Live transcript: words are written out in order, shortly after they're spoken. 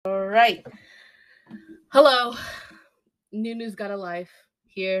right. Hello. Nunu's Got a Life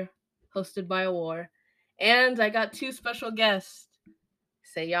here, hosted by Awar. And I got two special guests.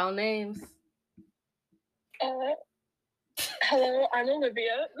 Say y'all names. Hello, I'm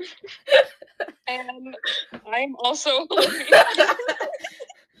Olivia. And I'm also Olivia.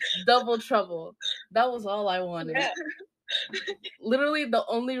 Double trouble. That was all I wanted. Yeah. Literally, the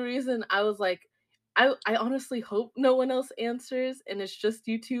only reason I was like, I honestly hope no one else answers and it's just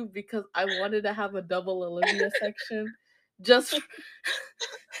you two because I wanted to have a double Olivia section. Just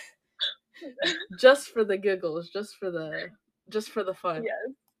for the giggles, just for the fun.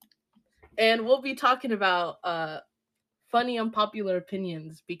 Yes. And we'll be talking about funny unpopular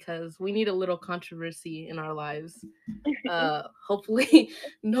opinions because we need a little controversy in our lives. Hopefully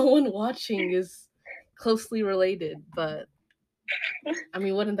no one watching is closely related, but I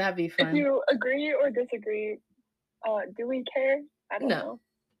mean, wouldn't that be fun? If you agree or disagree, do we care? I don't know.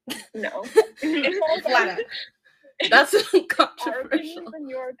 No. It's all Flat out. That's our controversial. opinions and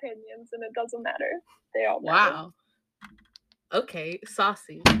your opinions, and it doesn't matter. They all matter. Wow. Okay,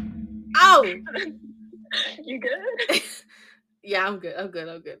 saucy. Ow! You good? Yeah, I'm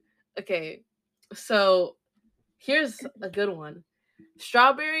good. Okay, so here's a good one.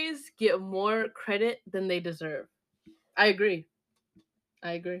 Strawberries get more credit than they deserve. I agree.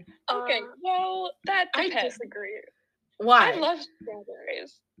 Okay, well, that depends. I disagree. Why? I love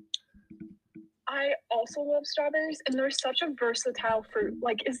strawberries. I also love strawberries, and they're such a versatile fruit.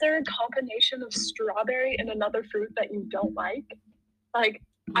 Like, is there a combination of strawberry and another fruit that you don't like? Like,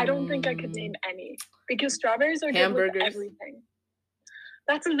 I don't think I could name any, because strawberries are good with everything.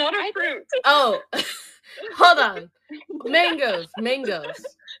 That's not a fruit. Oh, hold on. Mangoes. Strawberry mango.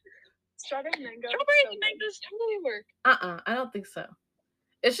 Strawberries and mangoes totally work. I don't think so.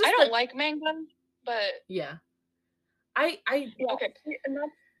 It's just I don't like mango, but yeah. Yeah, okay,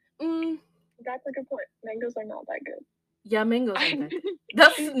 and that's a good point. Mangoes are not that good. Yeah, mangoes are that good.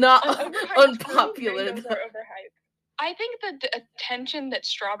 That's not unpopular. Mangoes are overhyped. I think the attention that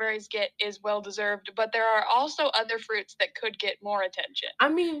strawberries get is well deserved, but there are also other fruits that could get more attention. I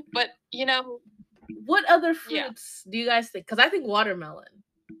mean, but you know, what other fruits do you guys think? Because I think watermelon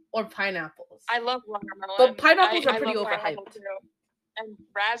or pineapples. I love watermelon, but pineapples are pretty overhyped. And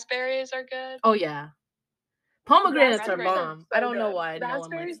raspberries are good. Oh yeah, pomegranates are bomb. I don't know why.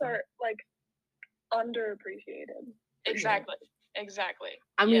 Raspberries are like underappreciated. Exactly.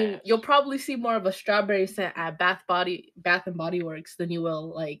 I mean, you'll probably see more of a strawberry scent at Bath and Body Works than you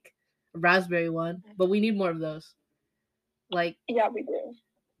will like a raspberry one. But we need more of those. Like, yeah, we do.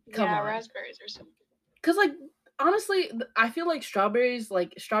 Come on. Raspberries are so good. Because like honestly, I feel like strawberries,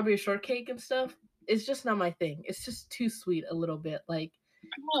 like strawberry shortcake and stuff, is just not my thing. It's just too sweet a little bit. Like,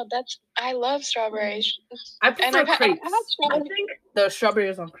 I love strawberries. I prefer crepes. I think the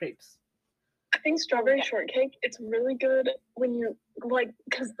strawberries on crepes. I think strawberry shortcake, it's really good when you, like,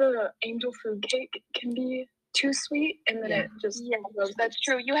 because the angel food cake can be too sweet, and then it just... Yeah, that's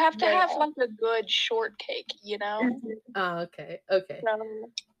true. You have to have, like, a good shortcake, you know? Oh, okay.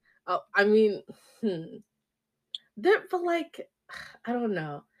 I mean, but, like, I don't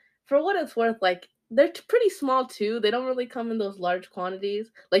know. For what it's worth, like, they're pretty small, too. They don't really come in those large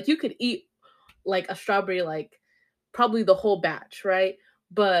quantities. Like, you could eat, like, a strawberry, like, probably the whole batch, right?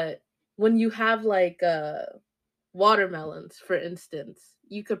 But when you have like watermelons, for instance,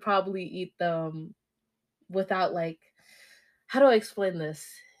 you could probably eat them without like, how do I explain this?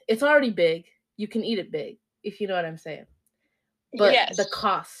 It's already big. You can eat it big, if you know what I'm saying. But the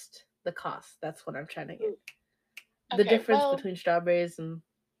cost, that's what I'm trying to get. The difference between strawberries and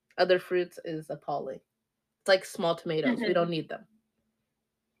other fruits is appalling. It's like small tomatoes. We don't need them.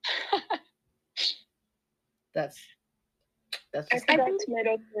 That's just I think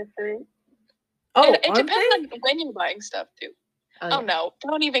tomatoes are fruit. Oh, it depends on when you're buying stuff too. Oh no!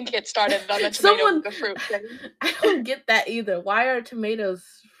 Don't even get started on the tomato the fruit thing. I don't get that either. Why are tomatoes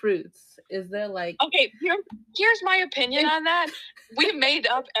fruits? Is there like... Okay, here's my opinion on that. We made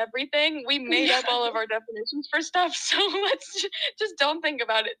up everything. We made up all of our definitions for stuff. So let's just don't think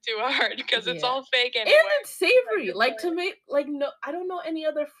about it too hard because it's all fake anyway. And it's savory, like tomato. Like no, I don't know any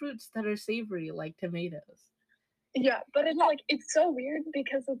other fruits that are savory like tomatoes. Yeah, but it's like, it's so weird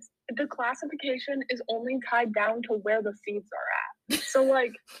because the classification is only tied down to where the seeds are at. So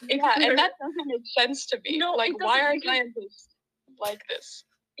like, and that doesn't make sense to me. No, like, why are scientists like this?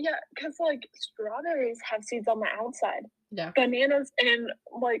 Yeah, because like strawberries have seeds on the outside. Yeah. Bananas and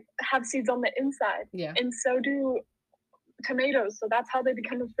like have seeds on the inside. Yeah. And so do tomatoes. So that's how they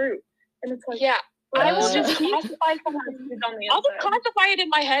become a fruit. And it's like, I will just classify something on the I'll just inside. classify it in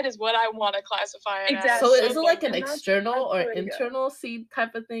my head as what I want to classify it Exactly. So as. is it like an And that's external or the way to go. internal seed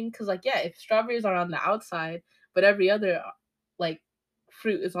type of thing? Because like, yeah, if strawberries are on the outside, but every other like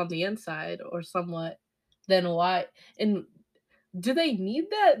fruit is on the inside or somewhat, then why? And do they need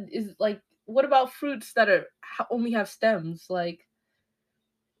that? Is like, what about fruits that are only have stems? Like,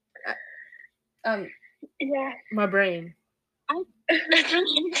 Yeah. my brain.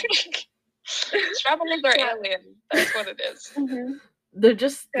 Strawberries are alien. That's what it is. Mhm. They're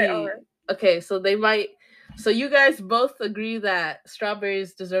just They the are. okay. So they might. So you guys both agree that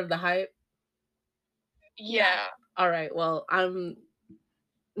strawberries deserve the hype. Yeah. All right. Well, I'm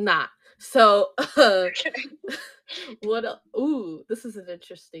not. So what? Ooh, this is an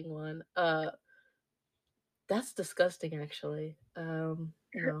interesting one. That's disgusting, actually. No.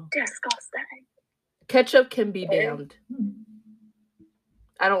 Disgusting. Ketchup can be Okay. damned.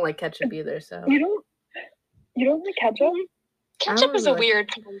 I don't like ketchup either. So You don't like ketchup? Ketchup is a really like-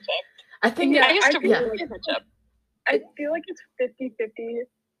 weird concept. I think Yeah, I used to feel really like like ketchup. I feel like it's 50-50.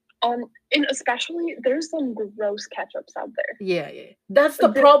 And especially there's some gross ketchups out there. yeah. That's the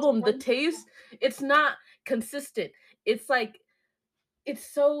Like, there's problem. The one- taste, it's not consistent. It's like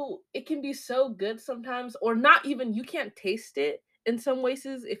it can be so good sometimes, or not even. You can't taste it in some ways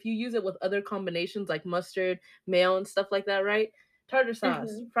if you use it with other combinations like mustard, mayo, and stuff like that, right? Tartar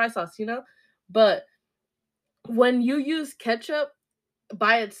sauce, fry sauce, But when you use ketchup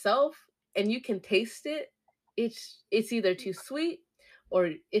by itself and you can taste it, it's either too sweet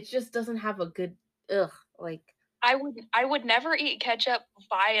or it just doesn't have a good like I would never eat ketchup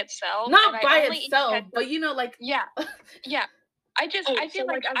by itself. not and by I only eat itself, ketchup- but like yeah. I Oh, feel so,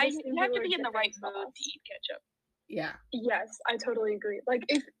 like like, as a you have to singular be in the right different mood sauce. to eat ketchup. yeah. Yes, I totally agree. Like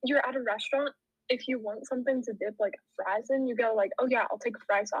if you're at a restaurant, if you want something to dip like fries in, you go like, oh yeah, I'll take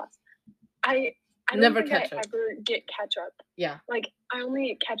fry sauce. I don't Never think ketchup. I ever get ketchup. Yeah. Like I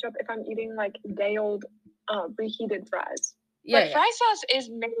only eat ketchup if I'm eating like day old reheated fries. Yeah. But fry sauce is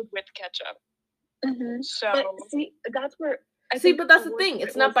made with ketchup. Mm-hmm. So But see, that's where I See, think but that's the the worst thing. of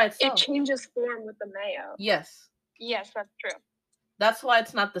It's it not was by It itself. changes form with the mayo. Yes. yes, that's true. That's why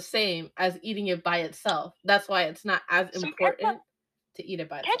it's not the same as eating it by itself. That's why it's not as So important to eat it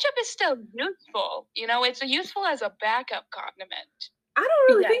by itself. Ketchup is still useful. It's useful as a backup condiment. I don't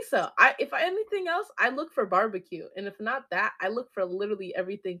really Yes. think so. If anything else, I look for barbecue, and if not that, I look for literally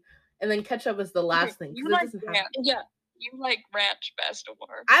everything. And then ketchup is the last thing You because like it doesn't have. ranch. Yeah. You like ranch best of all.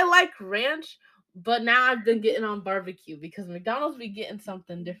 I like ranch, but now I've been getting on barbecue because McDonald's be getting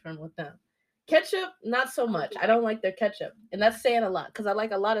something different with them. Ketchup, not so much. I don't like their ketchup, and that's saying a lot because I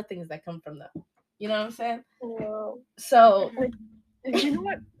like a lot of things that come from them. You know what I'm saying? Wow. So, You know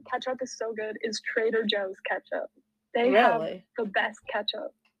what ketchup is so good is Trader Joe's ketchup. They really, have the best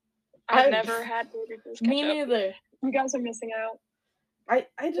ketchup. I've I've- never had Trader Joe's ketchup. me neither. You guys are missing out. I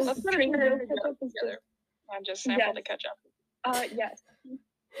Let's just put Trader Trader Joe's Joe's ketchup is together. And just sample the ketchup. Yes.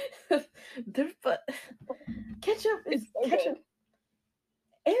 but ketchup is It's so ketchup,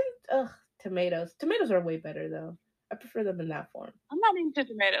 and tomatoes. Tomatoes are way better though. I prefer them in that form. I'm not into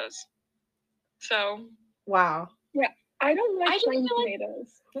tomatoes. So Wow. I don't like I just plain feel like-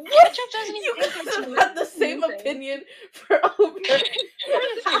 tomatoes. ketchup doesn't You even guys taste like have had the same amazing. opinion for over. We're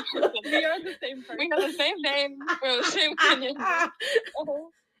the same person. We are the same person. We have the same name. We have the same opinion. Uh-huh.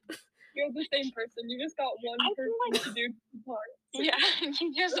 You're the same person. You just got one I feel person like- to do two parts. Yeah,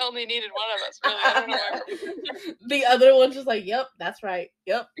 you just only needed one of us. Really, I don't know why. The other one's just like, yep, that's right.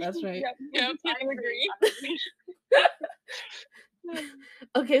 Yep, that's right. Yep, Yep, I I agree.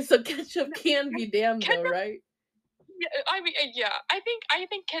 Okay, so ketchup can be damned though, Ketchup- right? Yeah, I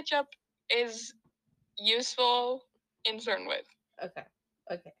think ketchup is useful in certain ways. Okay.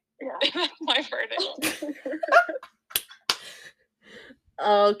 Yeah. That's my verdict.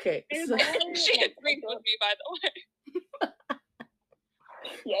 Okay. It's So, very She like agrees ketchup. with me, by the way.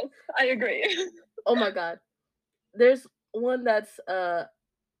 Yes, I agree. oh my god. There's one that's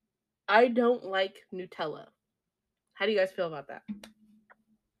I don't like Nutella. How do you guys feel about that?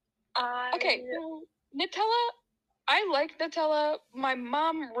 Okay, so Nutella, I like Nutella. My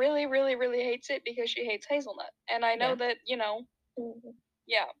mom really, really, really hates it because she hates hazelnut. And I know Yeah. that, Mhm.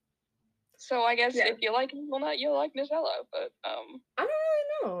 yeah. So I guess Yeah. if you like hazelnut, you'll like Nutella. But I don't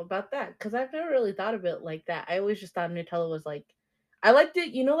really know about that because I've never really thought of it like that. I always just thought Nutella was like, I liked it.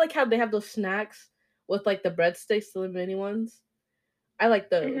 You know, like how they have those snacks with like the breadsticks, the mini ones. I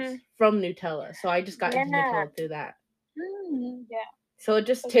like those Mhm. from Nutella, so I just got into Yeah. Nutella through that. yeah. So it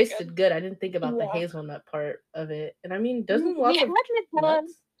just Those are tasted good. I didn't think about the Yeah. hazelnut part of it. And I mean, doesn't We lots had of Nutella.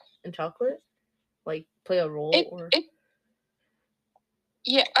 nuts and chocolate like play a role It, or it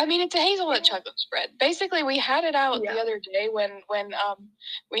Yeah, I mean it's a hazelnut chocolate spread. Basically, we had it out Yeah. the other day when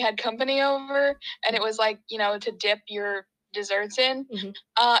we had company over, and it was like to dip your desserts in. Mhm.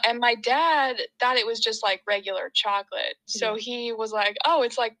 And my dad thought it was just like regular chocolate, so he was like, "Oh,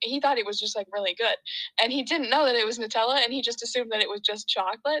 it's like," he thought it was just like really good, and he didn't know that it was Nutella, and he just assumed that it was just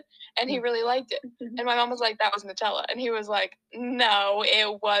chocolate, and he really liked it. And my mom was like, "That was Nutella," and he was like, "No,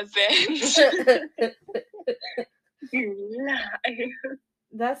 it wasn't." You lie.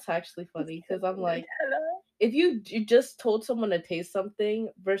 That's actually funny because I'm like, Nutella. if you just told someone to taste something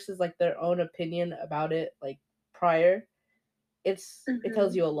versus like their own opinion about it, like prior, it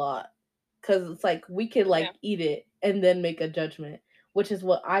tells Mhm. you a lot. Because it's like we could like Yeah. eat it and then make a judgment, which is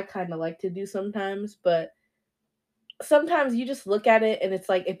what I kind of like to do sometimes. But sometimes you just look at it and it's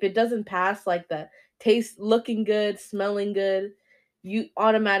like if it doesn't pass like the taste, looking good, smelling good, you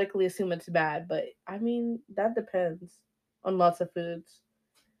automatically assume it's bad. But I mean that depends on lots of foods.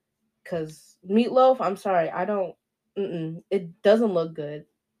 Cause meatloaf, I'm sorry, I don't. It doesn't look good,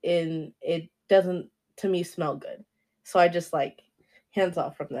 and it doesn't to me smell good. So I just like hands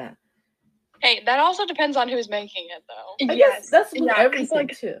off from that. Hey, that also depends on who's making it, though. I guess Yes. that's with Yeah, 'cause everything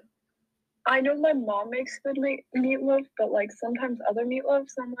like too. I know my mom makes good meatloaf, but like sometimes other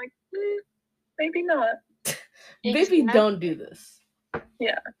meatloafs, I'm like, maybe not. Baby, don't do this.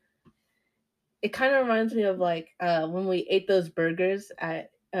 Yeah. It kind of reminds me of like when we ate those burgers at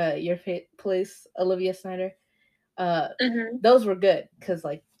your place, Olivia Snyder. Mhm. Those were good because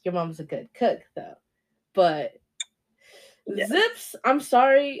like your mom's a good cook though. But Yes. Zips, I'm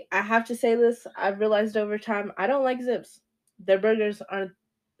sorry, I have to say this. I've realized over time I don't like Zips. Their burgers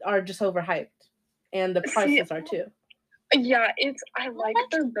are just overhyped, and the See, prices are too. yeah, I like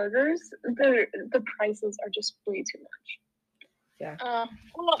their burgers. The prices are just way too much. Yeah.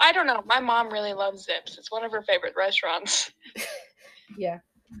 Well, I don't know. My mom really loves Zips. It's one of her favorite restaurants. Yeah.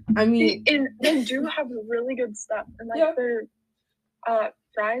 I mean, And they do have really good stuff, and like Yeah. their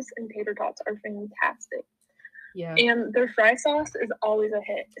fries and tater tots are fantastic. yeah. And their fry sauce is always a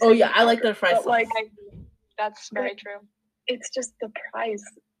hit. Oh Same yeah, with I like burgers. their fry But sauce. like That's very true. it's just the price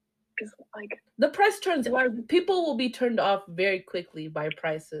is like The price turns do I people will be turned off very quickly by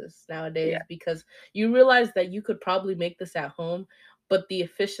prices nowadays Yeah. because you realize that you could probably make this at home, but the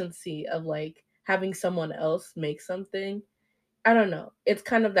efficiency of like having someone else make something, I don't know. It's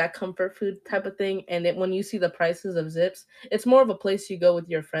kind of that comfort food type of thing. And when you see the prices of Zips, it's more of a place you go with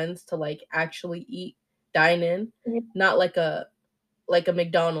your friends to like actually eat, dine in, Yeah. not like a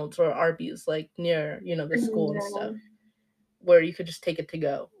McDonald's or Arby's like near the school and stuff, where you could just take it to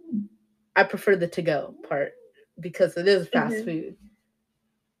go. I prefer the to go part because it is fast food.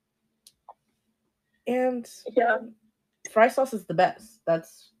 And Yeah. fry sauce is the best.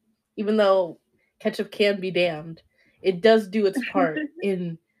 That's even though ketchup can be damned, it does do its part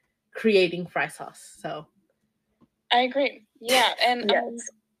in creating fry sauce. So I agree. Yeah, and Yes.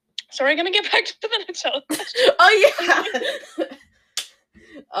 so we're gonna get back to the Nutella question. Oh yeah.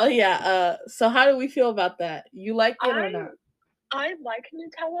 Oh yeah. So how do we feel about that? You like it or not? I like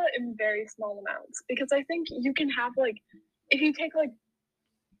Nutella in very small amounts because I think you can have like if you take like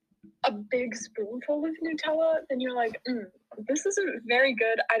a big spoonful of Nutella, then you're like, this isn't very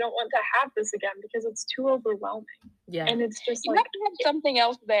good. I don't want to have this again because it's too overwhelming. Yeah. And it's just You like have to have something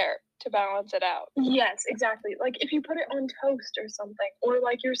else there to balance it out. Yes, exactly. Like if you put it on toast or something, or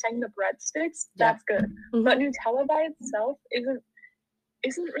like you're saying the breadsticks, Yeah. that's good. Mhm. But Nutella by itself isn't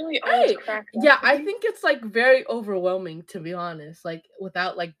really all it's cracked up Yeah, to I be. think it's like very overwhelming to be honest. Like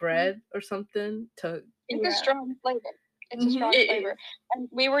without like bread or something to It's a Yeah. strong flavor. It's a strong It flavor. is. And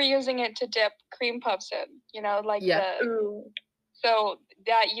we were using it to dip cream puffs in, like Yeah. Ooh. so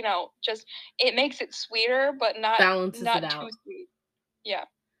that, just it makes it sweeter, but not balances not it too out. sweet. Yeah.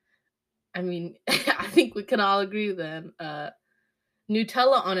 I mean, I think we can all agree then.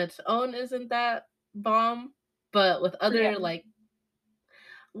 Nutella on its own isn't that bomb, but with other Yeah. like,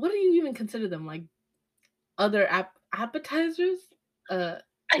 what do you even consider them? Like other appetizers? I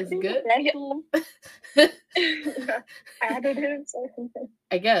Is think good. additives or something.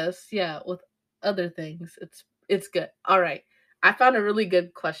 I guess, yeah. With other things, it's good. All right, I found a really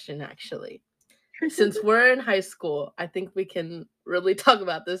good question actually. Since we're in high school, I think we can really talk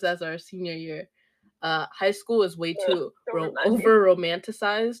about this as our senior year. High school is way too over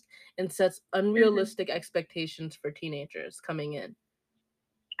romanticized and sets unrealistic expectations for teenagers coming in.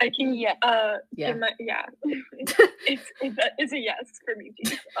 I can Yeah. Yeah. It's a yes for me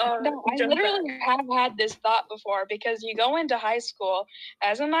too. No, I literally have had this thought before, because you go into high school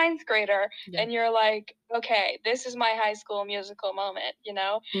as a ninth grader Yeah. and you're like, okay, this is my high school musical moment, you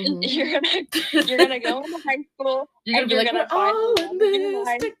know? Mhm. You're gonna go into high school You're gonna and be you're like, gonna we're find all the in love of your this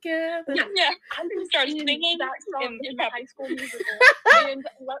life. together. Yeah. Yeah. I'm gonna Start sing singing that song in the in the cup. High School Musical, and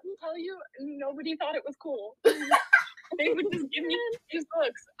let me tell you, nobody thought it was cool. They would just give me these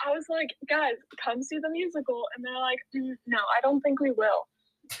books. I was like, guys, come see the musical, and they're like, no, I don't think we will.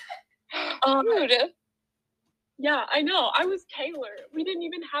 Rude. Yeah, I know. I was Taylor. We didn't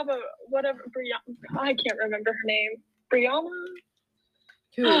even have a whatever. I can't remember her name. Brianna.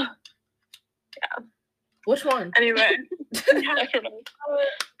 Who? Which one? Anyway, we had, I don't know.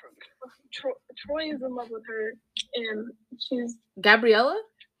 Troy is in love with her, and she's Gabriella?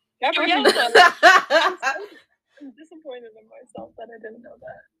 Gabriella. I'm disappointed in myself that I didn't know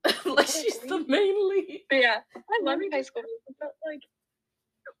that. Like she's the main lead. But yeah, I love high school. but like,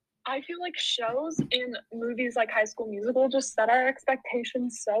 I feel like shows and movies like High School Musical just set our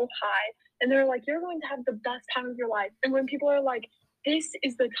expectations so high, and they're like, you're going to have the best time of your life. And when people are like, this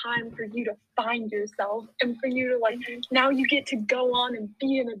is the time for you to find yourself, and for you to like, now you get to go on and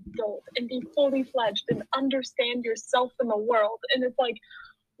be an adult and be fully fledged and understand yourself in the world. And it's like,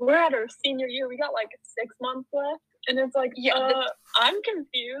 we're at our senior year. We got like 6 months left, and it's like, I'm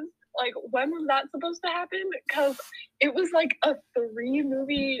confused. Like, when was that supposed to happen? Because it was like a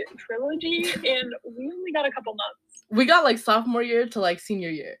 3-movie trilogy, and we only got a couple months. We got like sophomore year to like senior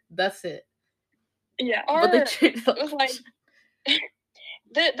year. That's it. Yeah. But they changed it was like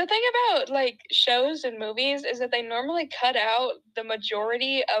the thing about like shows and movies is that they normally cut out the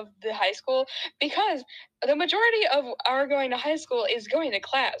majority of the high school, because the majority of our going to high school is going to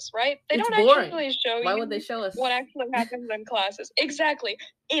class, right? They It's don't boring. actually show Why you would they show us? what actually happens in classes. Exactly.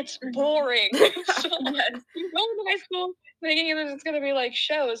 It's boring. So Yes. you go into high school thinking that it's going to be like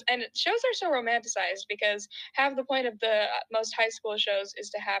shows, and shows are so romanticized because half the point of the most high school shows is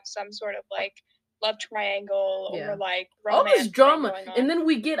to have some sort of like love triangle Yeah. or like all romance this thing drama, going on. and then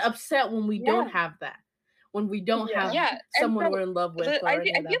we get upset when we don't Yeah. have that. When we don't Yeah. have Yeah, and someone so we're in love with, or I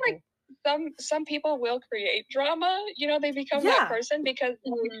any of feel that like some people will create drama. You know, they become Yeah. that person because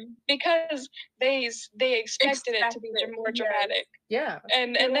they expected it to be Expected, more yes. dramatic, yeah.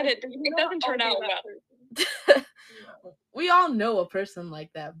 and You're then like, it doesn't turn I'll out be well. that person. We all know a person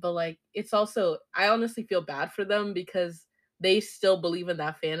like that, but like it's also, I honestly feel bad for them because they still believe in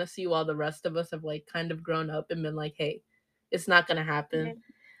that fantasy while the rest of us have like kind of grown up and been like, hey, it's not gonna happen. Mhm.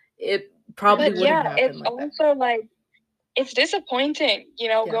 It probably But wouldn't yeah, happen it's like that. also like it's disappointing, you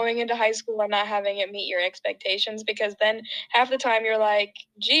know, Yeah. going into high school and not having it meet your expectations, because then half the time you're like,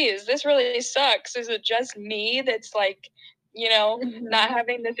 geez, this really sucks. Is it just me that's like, you know, not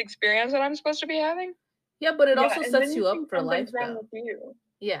having this experience that I'm supposed to be having? Yeah, but it also and sets then you up think for life something's wrong though. with you.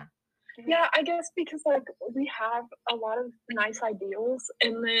 Yeah. Yeah, I guess because like we have a lot of nice ideals,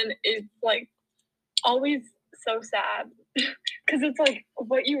 and then it's like always so sad because it's like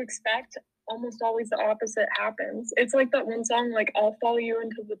what you expect, almost always the opposite happens. It's like that one song, like "I'll Follow You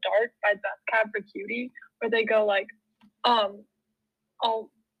Into the Dark" by Death Cab for Cutie, where they go like,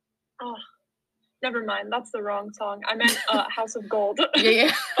 never mind, that's the wrong song. I meant House of Gold.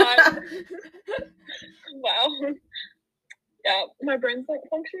 Yeah. Wow. Yeah, my brain's not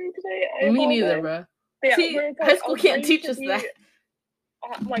functioning today. Me neither, bro. Yeah, See, where it's high like, school I'll can't plan teach to us be- that.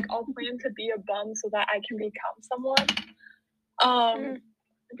 Like, I'll plan to be a bum so that I can become someone.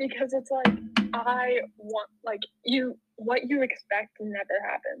 Because it's like, I want, like, what you expect never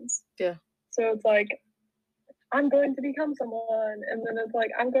happens. Yeah. So it's like, I'm going to become someone, and then it's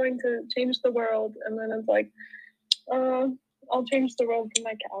like, I'm going to change the world, and then it's like, I'll change the world from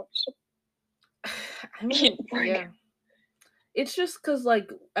my couch. I mean, yeah. It's just because, like,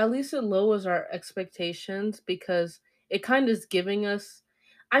 at least it lowers our expectations because it kind of is giving us.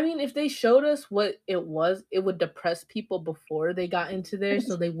 I mean, if they showed us what it was, it would depress people before they got into there,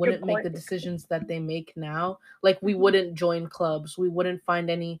 so they wouldn't make the point. decisions that they make now. Like, we wouldn't join clubs, we wouldn't find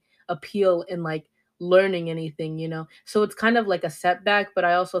any appeal in like learning anything, you know. So it's kind of like a setback, but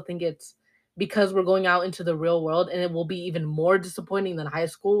I also think it's because we're going out into the real world, and it will be even more disappointing than high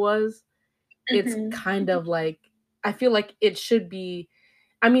school was. It's kind of like, I feel like it should be.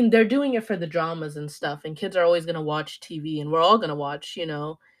 I mean, they're doing it for the dramas and stuff, and kids are always going to watch TV, and we're all going to watch, you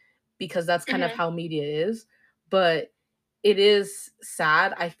know, because that's kind of how media is. But it is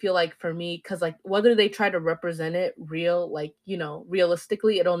sad, I feel like, for me, because like whether they try to represent it real, like, you know,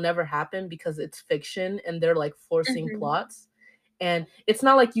 realistically, it'll never happen because it's fiction and they're like forcing plots. And it's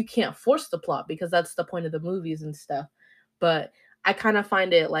not like you can't force the plot because that's the point of the movies and stuff. But I kind of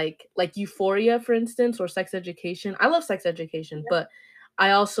find it like Euphoria, for instance, or Sex Education. I love Sex Education, but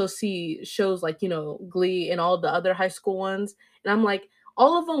I also see shows like, Glee and all the other high school ones, and I'm like,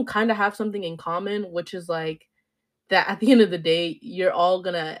 all of them kind of have something in common, which is like that at the end of the day, you're all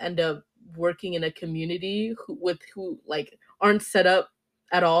gonna end up working in a community who like aren't set up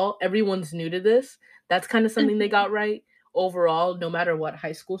at all. Everyone's new to this. That's kind of something they got right overall, no matter what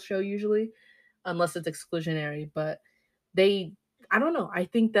high school show usually, unless it's exclusionary. But they, I don't know. I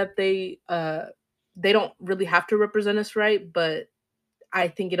think that they don't really have to represent us right, but I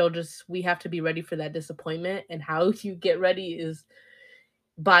think we have to be ready for that disappointment, and how you get ready is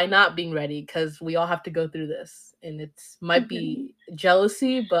by not being ready, because we all have to go through this, and it's might be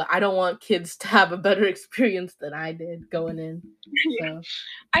jealousy, but I don't want kids to have a better experience than I did going in. So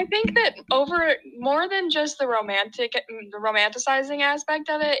I think that over more than just the romanticizing aspect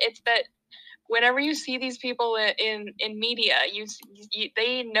of it, it's that whenever you see these people in media,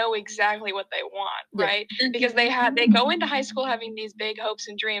 they know exactly what they want, right? Because they go into high school having these big hopes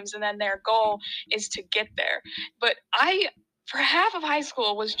and dreams, and then their goal is to get there. But for half of high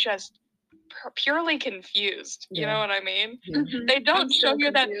school, was just purely confused. You know what I mean? They don't show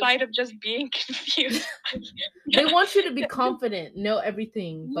you that side of just being confused. They want you to be confident, know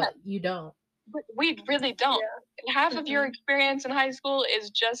everything, but you don't. But we really don't. Half of your experience in high school is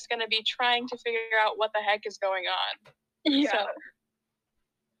just going to be trying to figure out what the heck is going on. Yeah. So,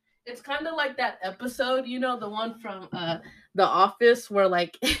 it's kind of like that episode, the one from The Office, where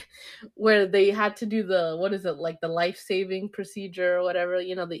like where they had to do the, what is it, like the life-saving procedure or whatever, the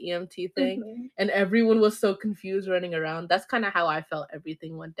EMT thing, and everyone was so confused running around. That's kind of how I felt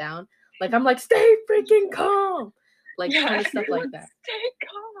everything went down. Like, I'm like, stay freaking calm, like kind of stuff like that. Stay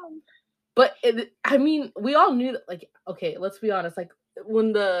calm. But we all knew that, like, okay, let's be honest, like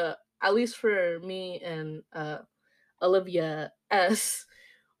when at least for me and Olivia S,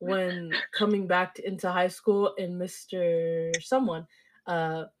 when coming back into high school, and Mr. Someone,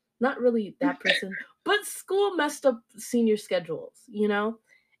 not really that person, but school messed up senior schedules,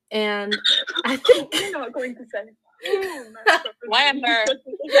 and I think You're not going to say Lander.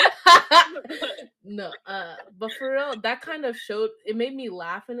 No, but for real, that kind of it made me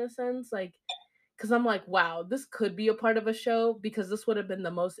laugh in a sense, like, because I'm like, wow, this could be a part of a show, because this would have been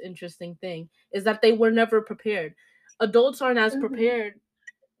the most interesting thing, is that they were never prepared. Adults aren't as prepared,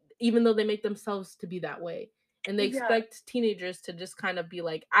 even though they make themselves to be that way. And they expect teenagers to just kind of be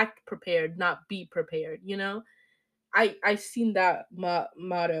like, act prepared, not be prepared, I've seen that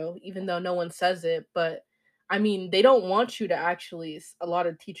motto, even though no one says it, but I mean, they don't want you to actually, a lot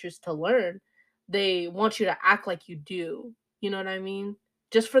of teachers, to learn. They want you to act like you do. You know what I mean?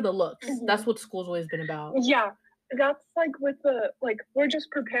 Just for the looks. That's what school's always been about. Yeah. That's like with we're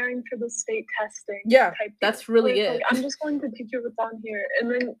just preparing for the state testing. Yeah, type that's really it. Like, I'm just going to teach you what's on here, and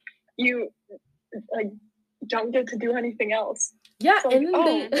then you like don't get to do anything else. Yeah, so, and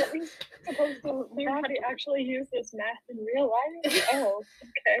then we're supposed to learn how to actually use this math in real life. Oh,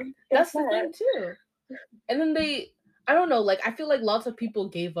 okay. That's the thing too. And then I don't know, like, I feel like lots of people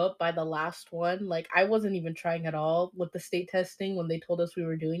gave up by the last one. Like, I wasn't even trying at all with the state testing when they told us we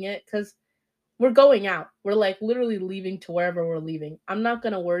were doing it, because we're going out. We're like literally leaving to wherever we're leaving. I'm not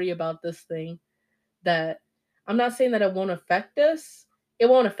going to worry about this thing that, I'm not saying that it won't affect us. It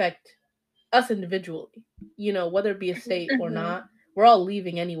won't affect us individually, whether it be a state or not. We're all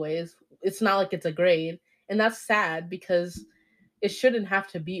leaving anyways. It's not like it's a grade. And that's sad, because it shouldn't have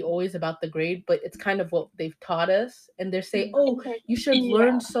to be always about the grade, but it's kind of what they've taught us. And they're saying, oh, you should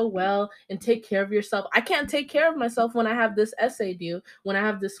learn so well and take care of yourself. I can't take care of myself when I have this essay due, when I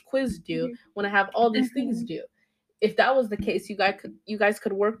have this quiz due, when I have all these things due. If that was the case, you guys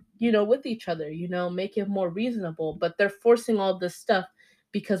could work, with each other, make it more reasonable. But they're forcing all this stuff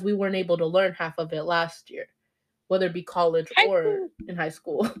because we weren't able to learn half of it last year, whether it be college or in high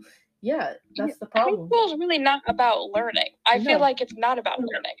school. Yeah, that's the problem. High school is really not about learning. I feel like it's not about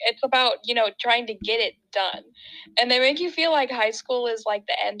learning. It's about, trying to get it done. And they make you feel like high school is like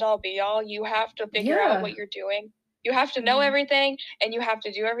the end all be all. You have to figure out what you're doing. You have to know everything, and you have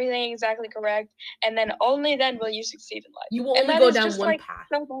to do everything exactly correct. And then only then will you succeed in life. You will only go down one path.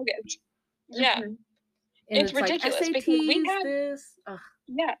 So bogus. Yeah. And it's ridiculous, like, because we have this.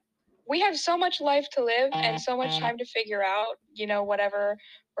 Yeah. We have so much life to live and so much time to figure out, whatever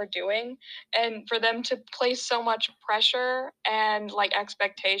we're doing. And for them to place so much pressure and like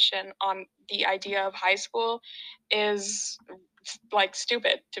expectation on the idea of high school is like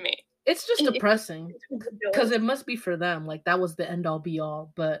stupid to me. It's just depressing, because it must be for them. Like, that was the end all be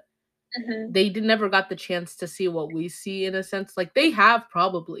all, but they never got the chance to see what we see, in a sense. Like, they have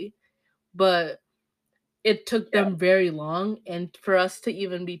probably, but it took Yeah. them very long, and for us to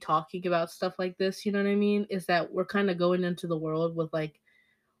even be talking about stuff like this, you know what I mean, is that we're kind of going into the world with like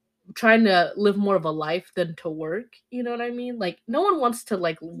trying to live more of a life than to work, you know what I mean? Like no one wants to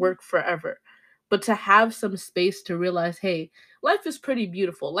like work forever, but to have some space to realize, hey, life is pretty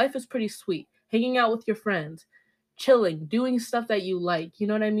beautiful. Life is pretty sweet. Hanging out with your friends, chilling, doing stuff that you like, you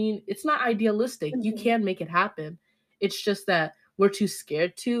know what I mean? It's not idealistic. You Mhm. can make it happen. It's just that we're too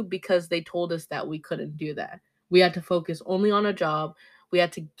scared to because they told us that we couldn't do that. We had to focus only on a job. We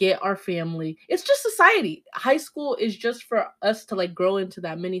had to get our family. It's just society. High school is just for us to like grow into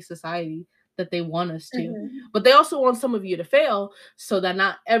that mini society that they want us to. Mhm. But they also want some of you to fail so that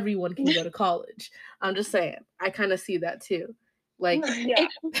not everyone can go to college. I'm just saying. I kind of see that too. Like Yeah.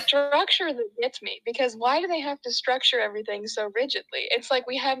 It's the structure that gets me, because why do they have to structure everything so rigidly? It's like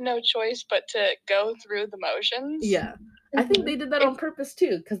we have no choice but to go through the motions. yeah. I think Mhm. they did that on purpose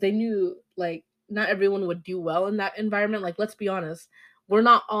too cuz they knew like not everyone would do well in that environment. Like let's be honest. We're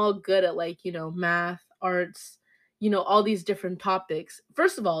not all good at like, math, arts, all these different topics.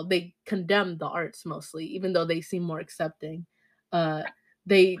 First of all, they condemn the arts mostly even though they seem more accepting. Uh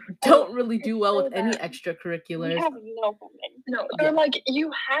they Oh, don't really do it's well so with any bad. We extracurriculars. have no funding. No, Yeah. they're like,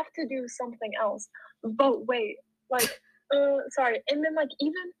 you have to do something else. But wait, like, sorry. And then, like,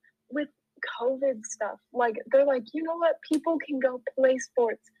 even with COVID stuff, like, they're like, you know what? People can go play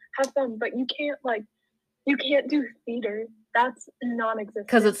sports, have fun, but you can't do theater. That's non-existent.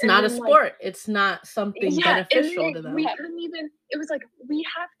 Cuz it's And not a then, like, sport. It's not something yeah, and beneficial to then we them. couldn't even. It was like we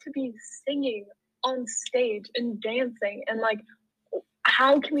have to be singing on stage and dancing, and like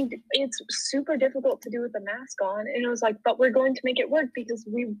how can we it's super difficult to do with a mask on, and it was like, but we're going to make it work because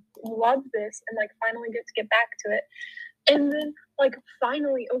we love this and like finally get back to it. And then like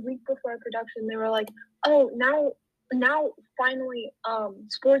finally a week before our production they were like, oh, now finally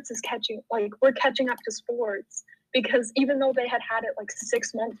sports is catching, like we're catching up to sports, because even though they had it like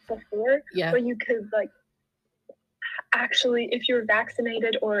 6 months before, Yeah. where you could like actually, if you're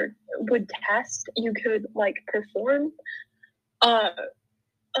vaccinated or would test, you could like perform. uh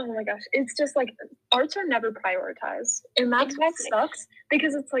Oh my gosh, it's just like arts are never prioritized, and that's what Exactly. sucks,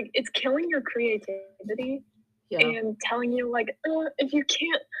 because it's like it's killing your creativity Yeah. and telling you like, if you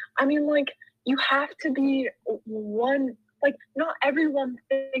can't, I mean, like you have to be one. Like not everyone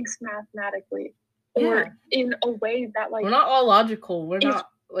thinks mathematically or Yeah. in a way that like We're not all logical. We're is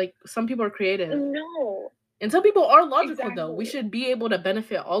not like some people are creative. no And some people are logical though. We exactly. should be able to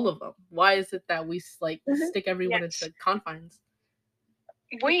benefit all of them. Why is it that we like Mhm. stick everyone Yes. into confines?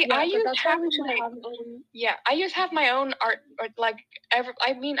 I Yeah, but use that's why half we should my have. I use half my own art, or like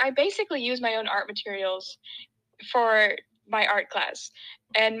I basically use my own art materials for my art class,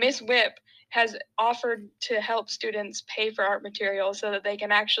 and Miss Whip has offered to help students pay for art materials so that they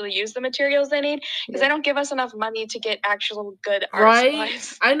can actually use the materials they need, because Yeah. they don't give us enough money to get actual good art Right?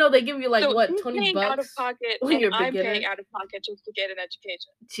 supplies. I know they give you like So what, he's 20 paying out of bucks pocket, when and you're a I'm beginner? paying out of pocket just to get an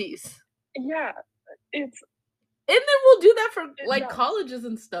education. Jeez. Yeah, it's And then we'll do that for like no. colleges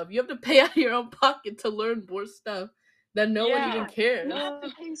and stuff. You have to pay out of your own pocket to learn more stuff that no one even Yeah. cares. You have to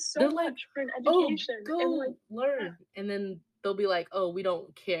pay so They're much like, for an oh, education, and go like learn. And then they'll be like, oh, we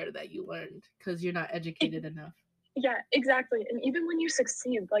don't care that you learned because you're not educated enough. yeah, exactly. And even when you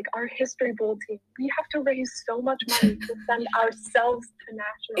succeed, like our history bowl team, we have to raise so much money to send ourselves to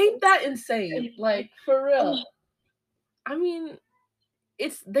nationals. Ain't that insane? And, Like, for real. oh, I mean,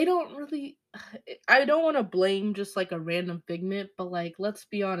 they don't really. I don't want to blame just like a random figment, but like, let's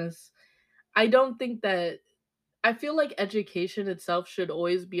be honest. I don't think that. I feel like education itself should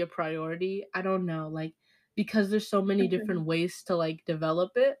always be a priority. I don't know, like, because there's so many different ways to like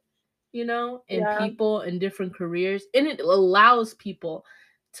develop it, and yeah. people and different careers, and it allows people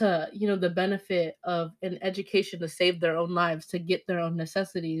to, the benefit of an education to save their own lives, to get their own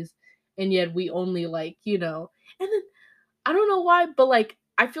necessities, and yet we only like, and then I don't know why, but like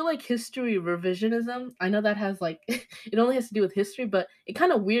I feel like history revisionism. I know that has like it only has to do with history, but it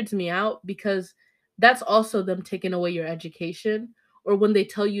kind of weirds me out because that's also them taking away your education, or when they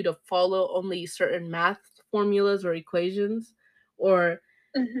tell you to follow only certain math formulas or equations, or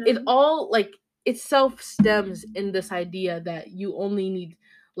it Mhm. all like itself stems in this idea that you only need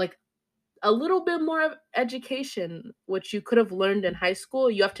like a little bit more of education, which you could have learned in high school.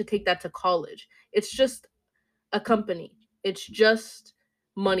 You have to take that to college. It's just a company. It's just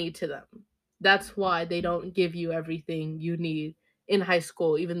money to them. That's why they don't give you everything you need in high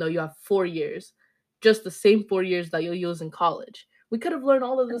school, even though you have 4 years, just the same 4 years that you'll use in college. We could have learned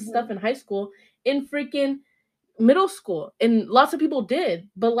all of this stuff in high school in freaking middle school, and lots of people did,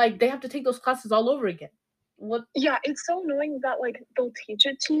 but like they have to take those classes all over again. What? Yeah, it's so annoying that like they'll teach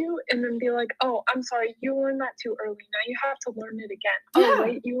it to you and then be like, "Oh, I'm sorry, you learned that too early. Now you have to learn it again. Oh, Yeah.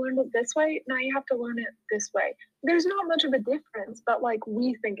 wait, you learned it this way. Now you have to learn it this way." There's not much of a difference, but like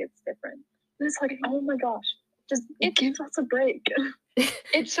we think it's different. And it's like, oh my gosh, just give us a break.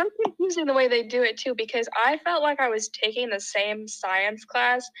 It's so confusing the way they do it too, because I felt like I was taking the same science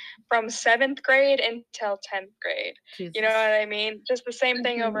class from 7th grade until 10th grade. Jesus. You know what I mean? Just the same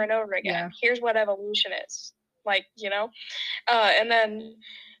thing over and over again. Yeah. Here's what evolution is. Like, you know? And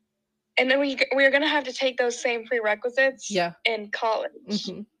then we're gonna have to take those same prerequisites Yeah. in college.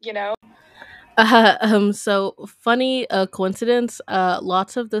 Mhm. You know? So funny coincidence.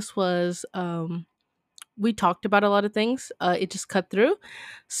 Lots of this was we talked about a lot of things. It just cut through.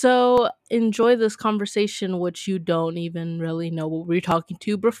 So enjoy this conversation, which you don't even really know what we were talking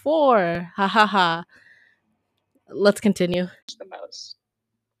to before. Ha ha ha. Let's continue. The most.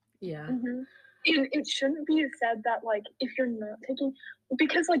 Yeah. And it shouldn't be said that like if you're not taking,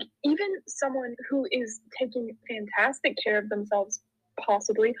 because like even someone who is taking fantastic care of themselves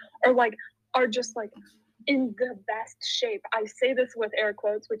possibly, or like are just like in the best shape. I say this with air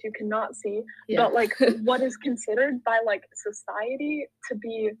quotes, which you cannot see, Yeah. but like what is considered by like society to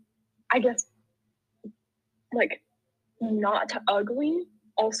be, I guess, like not ugly,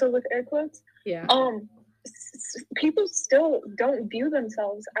 also with air quotes. Yeah. People still don't view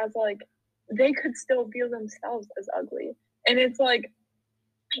themselves as like, they could still view themselves as ugly. And it's like,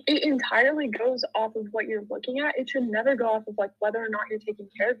 it entirely goes off of what you're looking at. It should never go off of like whether or not you're taking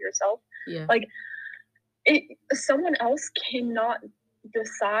care of yourself. Yeah. Like someone else cannot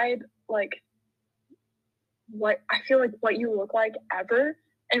decide like what I feel like what you look like ever,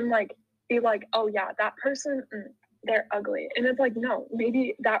 and like be like, oh yeah, that person, they're ugly. And it's like, no,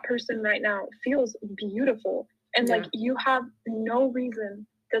 maybe that person right now feels beautiful, and Yeah. like you have no reason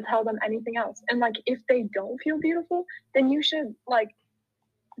to tell them anything else. And like if they don't feel beautiful, then you should like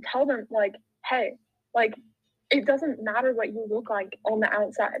tell them like, hey, like it doesn't matter what you look like on the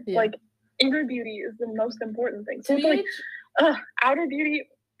outside. Yeah. Like inner beauty is the most important thing. So it's like outer beauty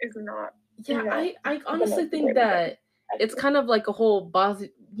is not. Yeah, not I honestly most think important that thing. it's kind of like a whole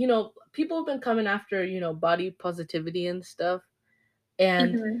body, people have been coming after, body positivity and stuff.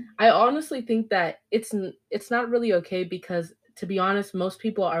 And Mhm. I honestly think that it's not really okay, because to be honest, most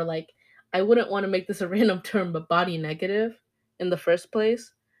people are like, I wouldn't want to make this a random term, but body negative in the first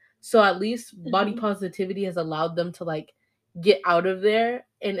place. So at least body Mhm. positivity has allowed them to like get out of there.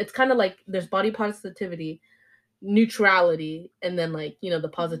 And it's kind of like there's body positivity, neutrality, and then like, the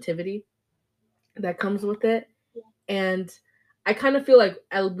positivity that comes with it. And I kind of feel like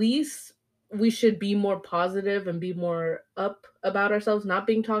at least we should be more positive and be more up about ourselves, not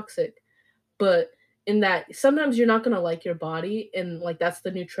being toxic, but in that sometimes you're not going to like your body, and like that's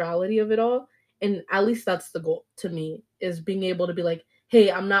the neutrality of it all. And at least that's the goal to me, is being able to be like,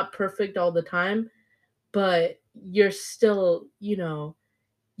 hey, I'm not perfect all the time, but you're still,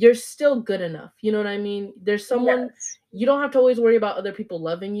 you're still good enough. You know what I mean? There's someone, Yes. you don't have to always worry about other people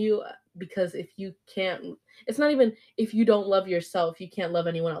loving you, because if you can't, it's not even if you don't love yourself, you can't love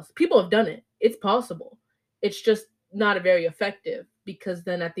anyone else. People have done it. It's possible. It's just not very effective, because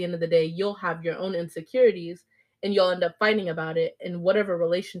then at the end of the day, you'll have your own insecurities and you'll end up fighting about it in whatever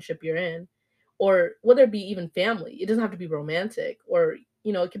relationship you're in, or whether it be even family. It doesn't have to be romantic, or,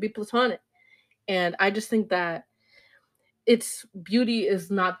 it could be platonic. And I just think that it's beauty is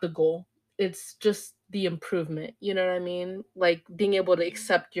not the goal. It's just the improvement. You know what I mean? Like being able to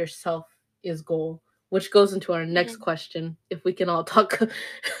accept yourself is goal, which goes into our next question. If we can all talk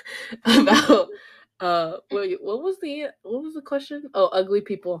about what was the question? Oh, ugly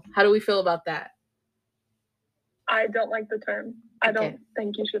people. How do we feel about that? I don't like the term. I Okay. don't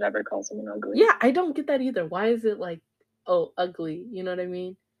think you should ever call someone ugly. Yeah, I don't get that either. Why is it like, oh, ugly? You know what I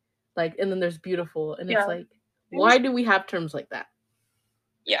mean? Like, and then there's beautiful, and it's like, why do we have terms like that?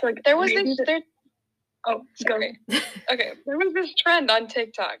 Yeah, It's like there was maybe this. Oh, sorry. Okay, there was this trend on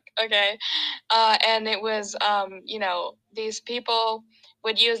TikTok. Okay, and it was these people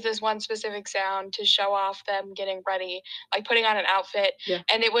would use this one specific sound to show off them getting ready, like putting on an outfit. Yeah.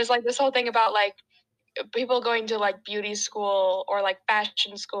 And it was like this whole thing about like people going to like beauty school or like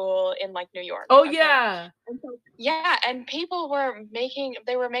fashion school in like New York. Oh okay? yeah. Yeah, and people were making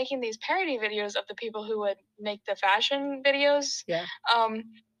these parody videos of the people who would make the fashion videos. Yeah.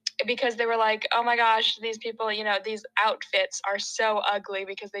 Because they were like, oh my gosh, these people, these outfits are so ugly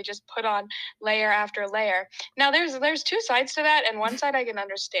because they just put on layer after layer. Now there's two sides to that, and one side I can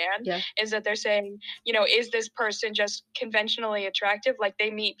understand is that they're saying, is this person just conventionally attractive, like they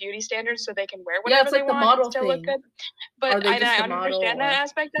meet beauty standards so they can wear whatever it's like they the want model and still thing. look good. But I understand that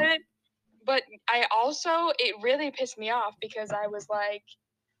aspect of it. but I also, it really pissed me off because I was like,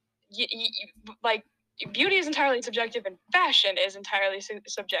 like, beauty is entirely subjective and fashion is entirely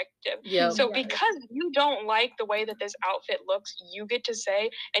subjective. Yep. So Yes. because you don't like the way that this outfit looks, you get to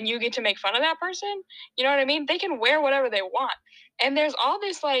say and you get to make fun of that person. You know what I mean? They can wear whatever they want. And there's all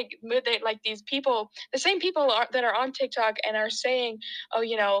this like these people, the same people that are on TikTok and are saying, oh,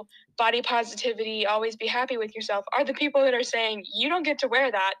 you know, body positivity, always be happy with yourself, are the people that are saying you don't get to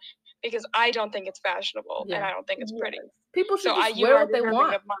wear that because I don't think it's fashionable and Yeah. I don't think it's pretty. People should So just you wear are what they deserving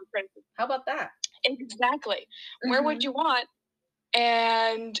want. of my criticism. How about that? Exactly. Wear what you want,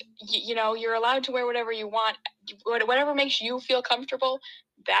 and you know, you're allowed to wear whatever you want. Whatever makes you feel comfortable,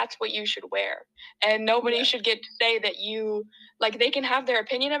 that's what you should wear. And nobody Yeah. should get to say that you, like, they can have their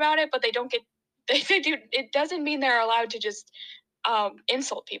opinion about it, but they don't get they do. It doesn't mean they're allowed to just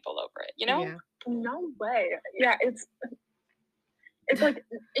insult people over it. You know? Yeah. No way. Yeah, it's like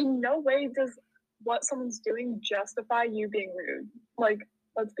in no way does what someone's doing justify you being rude. Like,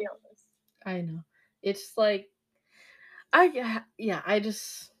 let's be honest. I know. It's like I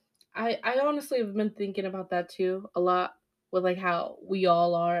honestly have been thinking about that too a lot with like how we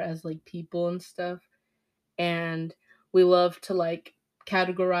all are as like people and stuff, and we love to like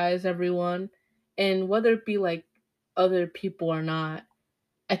categorize everyone, and whether it be like other people or not,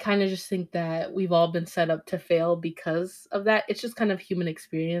 I kind of just think that we've all been set up to fail because of that. It's just kind of human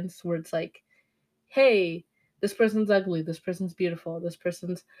experience where it's like, hey, this person's ugly, this person's beautiful, this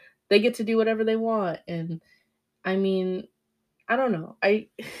person's, they get to do whatever they want. And I mean, I don't know. I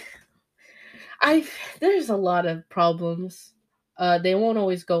there's a lot of problems. They won't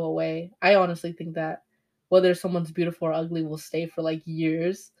always go away. I honestly think that whether someone's beautiful or ugly will stay for like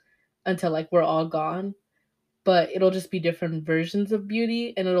years until like we're all gone. But it'll just be different versions of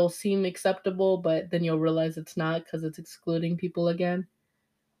beauty, and it'll seem acceptable, but then you'll realize it's not because it's excluding people again.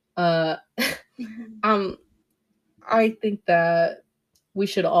 Uh, um, I think that we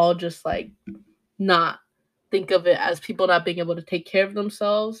should all just like not think of it as people not being able to take care of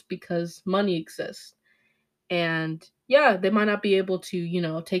themselves because money exists. And yeah, they might not be able to, you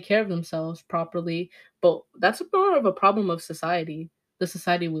know, take care of themselves properly, but that's more of a problem of society, the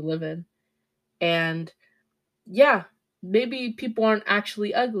society we live in. And yeah, maybe people aren't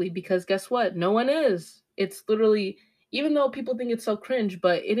actually ugly because guess what? No one is. It's literally, even though people think it's so cringe,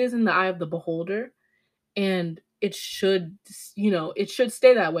 but it is in the eye of the beholder, and it should, you know, it should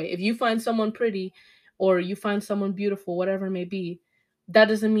stay that way. If you find someone pretty or you find someone beautiful, whatever it may be, that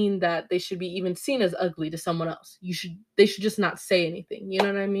doesn't mean that they should be even seen as ugly to someone else. They should just not say anything, you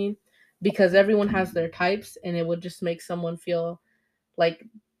know what I mean? Because everyone has their types, and it would just make someone feel like,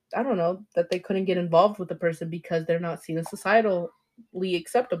 I don't know, that they couldn't get involved with the person because they're not seen as societally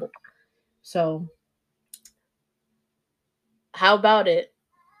acceptable. So how about it?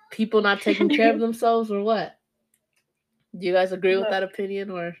 People not taking care of themselves or what? Do you guys agree with that opinion,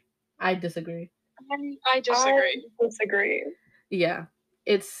 or I disagree? I disagree. I disagree. Yeah.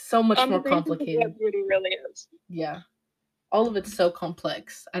 It's so much more The basis of complicated. what beauty really is. Yeah. All of it's so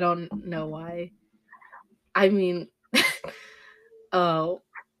complex. I don't know why. I mean, oh,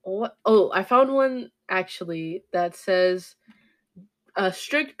 what? Oh, I found one actually that says,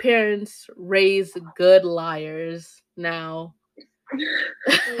 strict parents raise good liars. Now,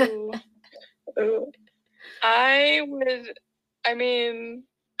 Ooh. Ooh. I mean,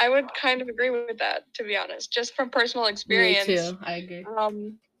 I would kind of agree with that, to be honest, just from personal me experience. too. I agree.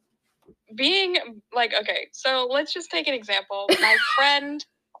 Being like, okay, so let's just take an example. My friend,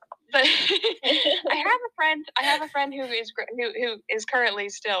 I have a friend who is currently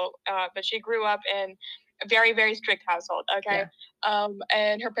still, but she grew up in a very, very strict household. Okay. Yeah.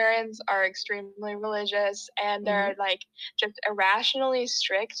 And her parents are extremely religious, and they're like just irrationally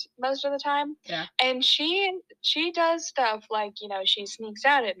strict most of the time. Yeah. And she does stuff like, you know, she sneaks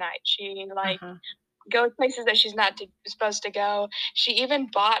out at night. She like goes places that she's not supposed to go. She even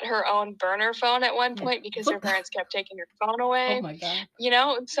bought her own burner phone at one point because her parents kept taking her phone away. Oh my god. You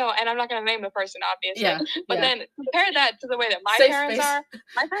know, so, and I'm not going to name the person, obviously. Yeah. But yeah. then compare that to the way that my Safe parents space. are.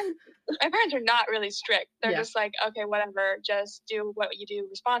 My parents are not really strict. They're Yeah. just like, okay, whatever, just do what you do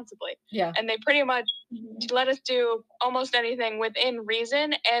responsibly. Yeah. And they pretty much let us do almost anything within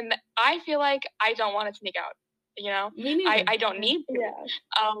reason. And I feel like I don't want to sneak out. You know, Me neither. I don't need to.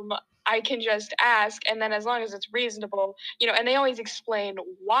 Yeah. I can just ask, and then as long as it's reasonable, you know, and they always explain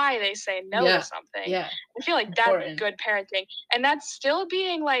why they say no Yeah. to something. Yeah. I feel like Important. that's good parenting. And that's still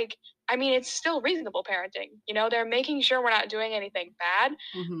being like, I mean, it's still reasonable parenting. You know, they're making sure we're not doing anything bad,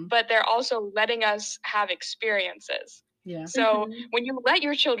 but they're also letting us have experiences. Yeah. So when you let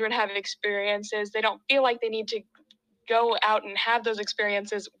your children have experiences, they don't feel like they need to go out and have those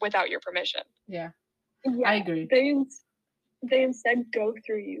experiences without your permission. Yeah, Yeah, I agree. They instead go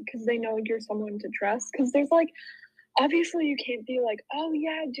through you because they know you're someone to trust. Because there's like, obviously you can't be like, oh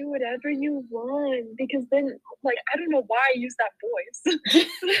yeah, do whatever you want, because then like I don't know why I use that voice.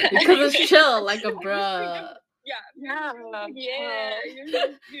 Because it's chill, like a Like, bruh. Yeah, you're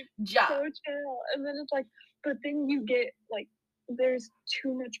Ja. so chill. And then it's like, but then you get like, there's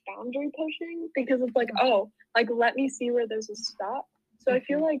too much boundary pushing because it's like, oh, like let me see where there's a stop. So I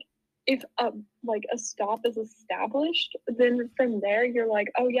feel like if a stop is established, then from there you're like,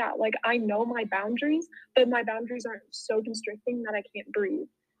 oh yeah, like I know my boundaries, but my boundaries aren't so constricting that I can't breathe.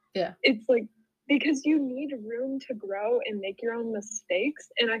 Yeah. It's like, because you need room to grow and make your own mistakes.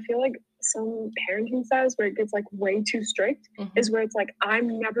 And I feel like some parenting styles where it gets like way too strict is where it's like,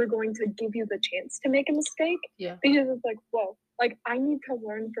 I'm never going to give you the chance to make a mistake. Yeah. Because it's like, whoa, like I need to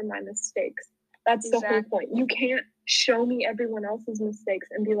learn from my mistakes. That's the whole point. You can't show me everyone else's mistakes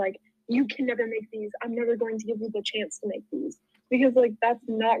and be like, you can never make these. I'm never going to give you the chance to make these. Because like that's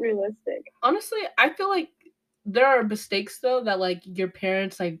not realistic. Honestly, I feel like there are mistakes though that like your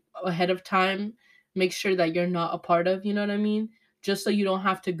parents like ahead of time make sure that you're not a part of, you know what I mean? Just so you don't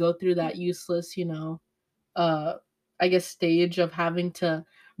have to go through that useless, I guess stage of having to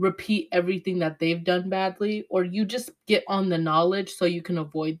repeat everything that they've done badly, or you just get on the knowledge so you can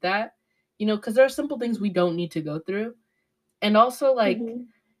avoid that. Because there are simple things we don't need to go through. And also like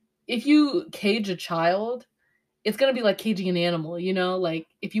if you cage a child, it's going to be like caging an animal, like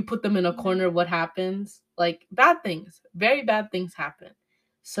if you put them in a corner, what happens? Like bad things, very bad things happen.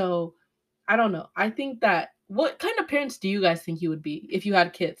 So I don't know. I think that, what kind of parents do you guys think you would be if you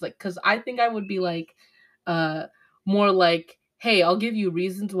had kids? Like, cause I think I would be like, more like, hey, I'll give you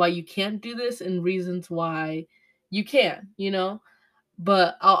reasons why you can't do this and reasons why you can,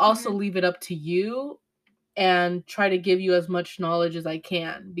 but I'll also leave it up to you and try to give you as much knowledge as I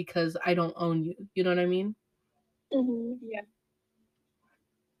can because I don't own you. You know what I mean? Yeah.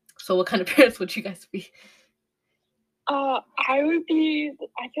 So what kind of parents would you guys be? I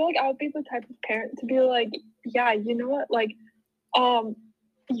feel like I would be the type of parent to be like, yeah, you know what? Like,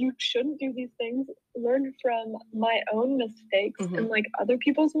 you shouldn't do these things. Learn from my own mistakes and like other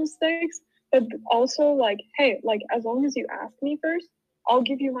people's mistakes. But also like, hey, like as long as you ask me first, I'll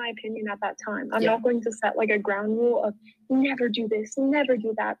give you my opinion at that time. I'm not going to set like a ground rule of never do this, never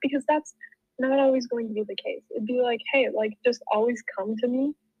do that, because that's not always going to be the case. It'd be like, hey, like just always come to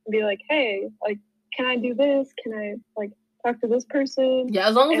me and be like, hey, like, can I do this? Can I like talk to this person? Yeah,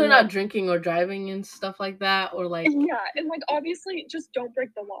 as long as they're not drinking or driving and stuff like that, or like and like obviously just don't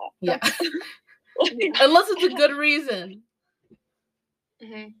break the law. Yeah. Unless it's a good reason.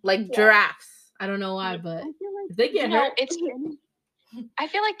 Like giraffes. I don't know why, but if they get hurt, I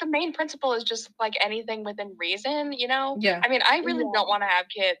feel like the main principle is just like anything within reason, Yeah. I mean, I really don't want to have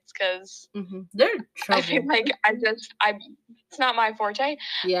kids because they're trouble. I feel like it's not my forte.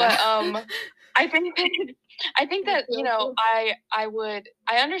 Yeah. But I think that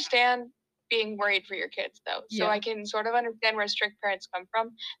I understand being worried for your kids though. So I can sort of understand where strict parents come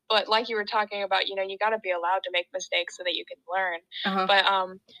from. But like you were talking about, you got to be allowed to make mistakes so that you can learn. But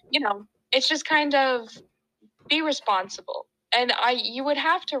it's just kind of be responsible. And you would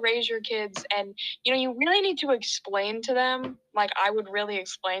have to raise your kids, and you really need to explain to them, like I would really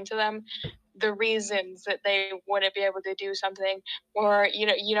explain to them the reasons that they wouldn't be able to do something, or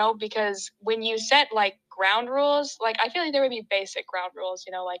because when you set like ground rules, like I feel like there would be basic ground rules,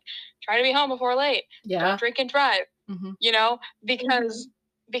 like try to be home before late, don't drink and drive,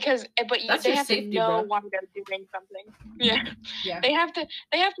 because they have to know why they're doing something. They have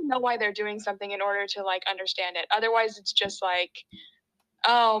to know why they're doing something in order to like understand it. Otherwise it's just like,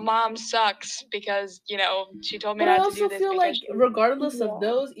 oh, mom sucks because she told me not to do this. But I also feel like regardless of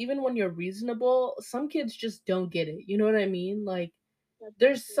those, even when you're reasonable, some kids just don't get it. You know what I mean? Like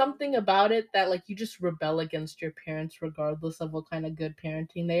there's something about it that like you just rebel against your parents regardless of what kind of good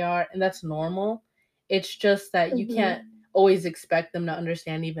parenting they are, and that's normal. It's just that you can't always expect them to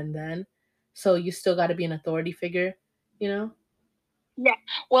understand even then. So you still got to be an authority figure, Yeah.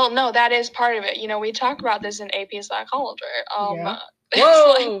 Well, no, that is part of it. We talk about this in AP Psychology.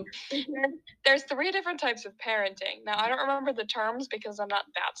 Whoa! Like, there's 3 different types of parenting. Now, I don't remember the terms because I'm not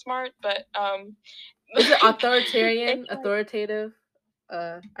that smart, but is it authoritarian, authoritative?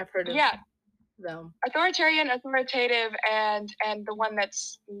 I've heard of them. Authoritarian, authoritative, and the one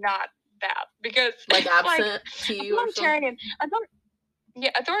that's not that, because like absent authoritarian.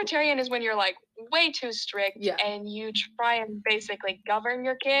 Authoritarian is when you're like way too strict and you try and basically govern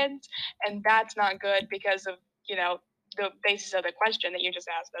your kids, and that's not good because of the basis of the question that you just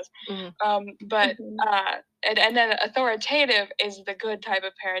asked us. Mhm. But Mhm. and then authoritative is the good type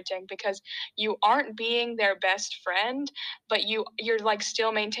of parenting, because you aren't being their best friend, but you're like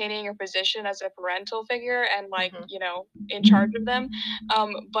still maintaining your position as a parental figure and like Mhm. you know, in charge of them.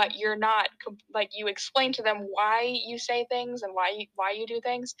 But you're not like, you explain to them why you say things and why you do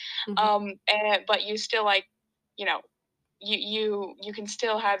things. Mhm. And but you still like, you know, you can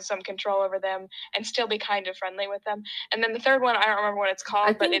still have some control over them and still be kind and friendly with them. And then the third one, I don't remember what it's I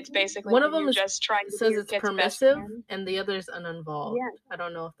called, but think it's basically one of when them you're is just trying to be says your it's kid's best permissive friend. and the other is uninvolved. Yeah. I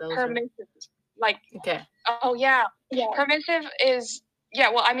don't know if those are Permissive, like, okay. oh yeah, Yeah. permissive is, yeah,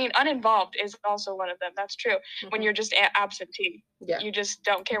 well, I mean, uninvolved is also one of them. That's true. When Mhm. you're just absentee, Yeah. you just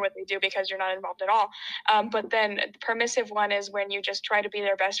don't care what they do because you're not involved at all. But then the permissive one is when you just try to be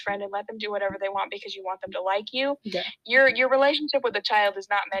their best friend and let them do whatever they want because you want them to like you. Yeah. Your relationship with the child is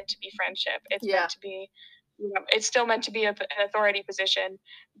not meant to be friendship. It's Yeah. meant to be, you know, it's still meant to be an authority position,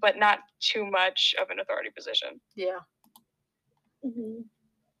 but not too much of an authority position. Yeah. Mhm.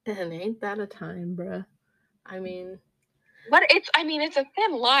 And ain't that a time, bruh? I mean, But it's, I mean, it's a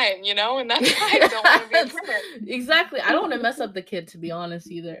thin line, you know, and that's why I don't want to be a parent. exactly. I don't want to mess up the kid, to be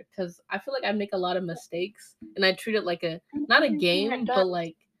honest, either, because I feel like I make a lot of mistakes, and I treat it like a not a game, but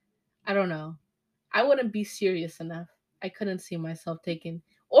like, I don't know. I wouldn't be serious enough. I couldn't see myself taking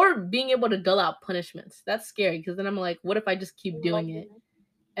or being able to dole out punishments. That's scary, because then I'm like, what if I just keep doing it?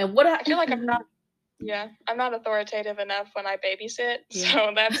 And what I feel like I'm not, yeah, I'm not authoritative enough when I babysit, Yeah.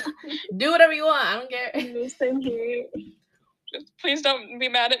 so that's, do whatever you want. I don't care. No, same here. just please don't be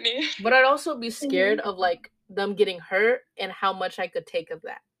mad at me. But I'd also be scared of like them getting hurt and how much I could take of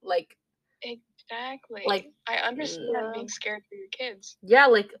that. Like, Exactly. I understand Yeah. being scared for your kids. yeah,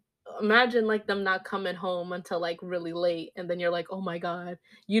 like imagine like them not coming home until like really late, and then you're like, oh my god,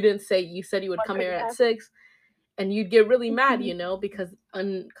 you said you would What come could here at happen? 6, and you'd get really mad, Mhm. you know, because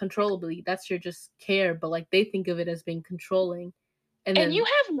uncontrollably that's your just care, but like they think of it as being controlling, and And then you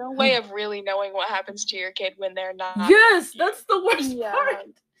have no way of really knowing what happens to your kid when they're not. yes, that's the worst Yeah. part.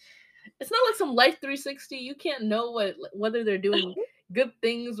 It's not like some Life 360. You can't know whether they're doing good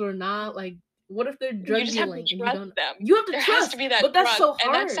things or not. Like, what if they're You drug just have to dealing and you trust don't? them. You have to There has trust, to be that but that's trust, so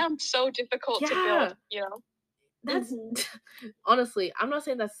and that hard. sounds so difficult to Yeah, build, you know? that's Mhm. honestly, I'm not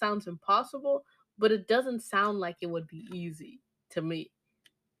saying that sounds impossible, but it doesn't sound like it would be easy to me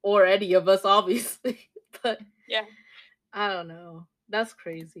or any of us, obviously. But Yeah. I don't know. That's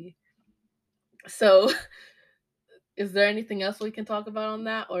crazy. So, is there anything else we can talk about on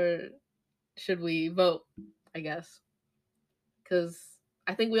that, or should we vote? I guess because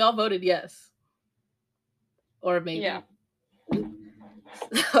I think we all voted yes, or maybe. Yeah.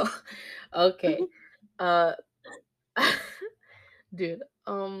 So, okay, uh, dude,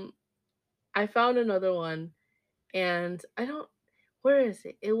 I found another one, and I don't. Where is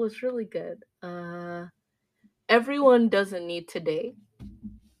it? It was really good. Everyone doesn't need today.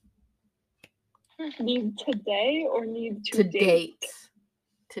 Need today or need To to date? date.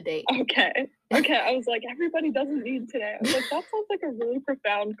 To date. Okay. Okay. I was like, everybody doesn't need today. I was like, that sounds like a really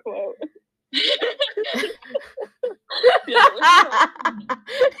profound quote.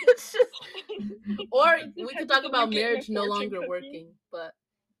 It's just, or Is it we could better talk than about you getting a marriage no fortune longer cookie? working, but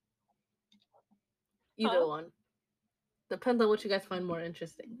either Huh? one. Depends on what you guys find more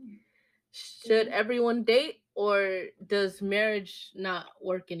interesting. Should Mhm. everyone date, or does marriage not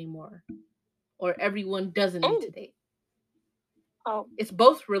work anymore? Or everyone doesn't need Oh, to date? Oh. It's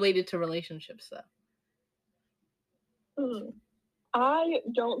both related to relationships, though. I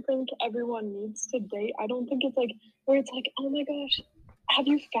don't think everyone needs to date. I don't think it's like where it's like, oh my gosh, have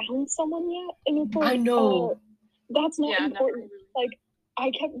you found someone yet? And it's like, I know. that's not yeah, no. important. Like,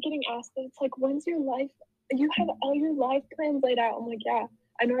 I kept getting asked that. It's like, when's your life? You have all your life plans laid out. I'm like, yeah,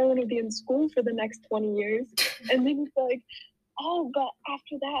 I know I want to be in school for the next 20 years. And then it's like, oh, but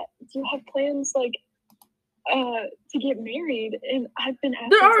after that, do you have plans like to get married? And I've been asked.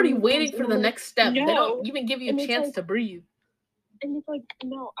 They're that so already many waiting times, for and the I'm like, next step. They no. don't even give you a And it's chance like- to breathe. And it's like,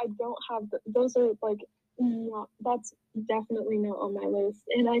 no, I don't have those are like, not, that's definitely not on my list.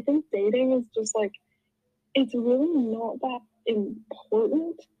 And I think dating is just like, it's really not that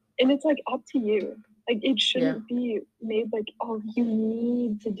important. And it's like up to you. Like, it shouldn't be made like, oh, you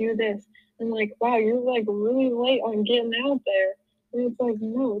need to do this. And like, wow, you're like really late on getting out there. And it's like,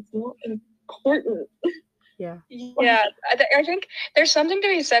 no, it's not important. Yeah. Yeah, I think there's something to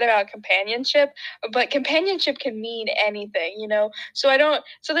be said about companionship, but companionship can mean anything, you know? So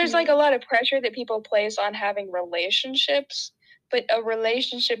there's like a lot of pressure that people place on having relationships, but a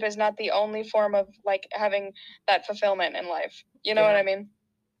relationship is not the only form of like having that fulfillment in life. You know what I mean?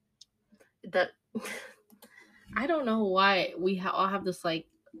 That I don't know why we all have this like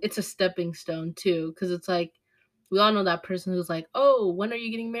it's a stepping stone too, because it's like we all know that person who's like, oh, when are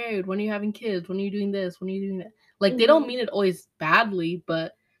you getting married? When are you having kids? When are you doing this? When are you doing that? Like they don't Mhm. mean it always badly,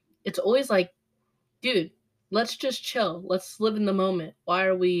 but it's always like, dude, let's just chill. Let's live in the moment. Why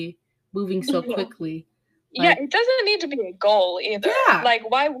are we moving so Yeah. quickly? Yeah, Like, it doesn't need to be a goal either. Yeah. Like,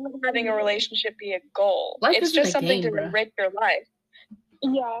 why would having a relationship be a goal? Life It's isn't a just something game, to bruh. enrich your life.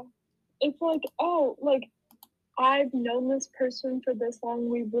 Yeah. It's like, oh, like I've known this person for this long.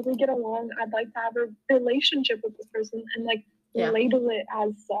 We really get along. I'd like to have a relationship with this person and like Yeah. label it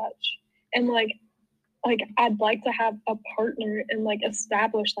as such. And like I'd like to have a partner and like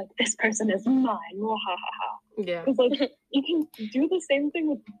establish like this person is mine. Yeah. Because like you can do the same thing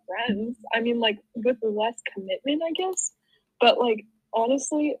with friends. I mean, like with less commitment, I guess. But like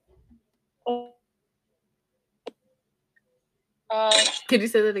honestly, Could you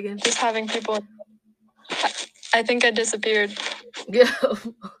say that again? Just having people. I think I disappeared. Yeah.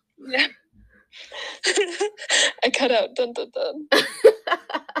 Yeah. I cut out. Dun dun dun.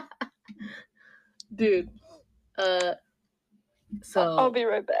 Dude. So I'll be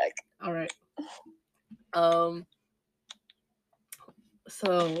right back. all right.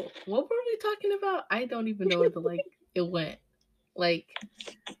 So what were we talking about? I don't even know where it went. Like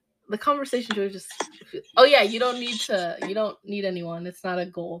the conversation was just oh yeah, you don't need anyone. It's not a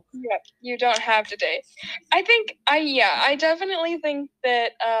goal. Yeah, you don't have to date. I definitely think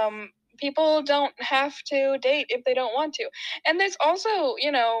that people don't have to date if they don't want to. And there's also,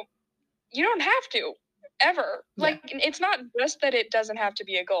 you don't have to ever. Yeah. Like it's not just that it doesn't have to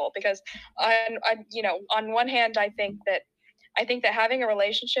be a goal because on one hand I think that having a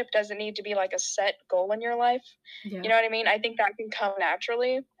relationship doesn't need to be like a set goal in your life. Yeah. You know what I mean? I think that can come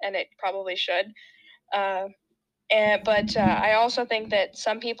naturally and it probably should. But I also think that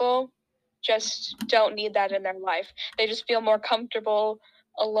some people just don't need that in their life. They just feel more comfortable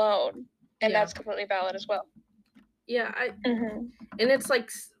alone. And Yeah. that's completely valid as well. Yeah, and it's like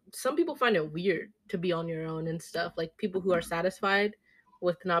some people find it weird to be on your own and stuff. Like people who are satisfied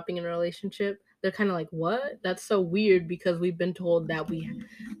with not being in a relationship, they're kind of like, "What? That's so weird," because we've been told that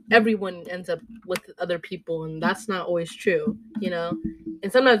everyone ends up with other people, and that's not always true,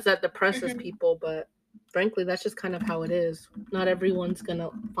 And sometimes that depresses people, but frankly, that's just kind of how it is. Not everyone's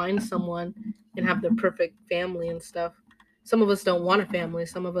gonna find someone and have their perfect family and stuff. Some of us don't want a family.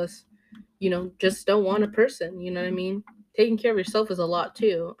 Some of us just don't want a person, you know what I mean? Taking care of yourself is a lot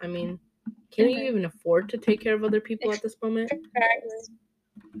too. I mean, can you even afford to take care of other people at this moment?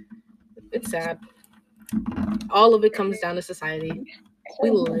 It's sad. All of it comes down to society.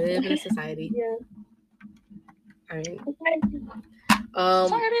 We live in a society. Yeah. I mean,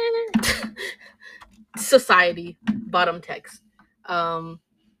 society. Bottom text.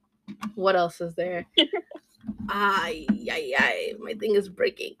 What else is there? My thing is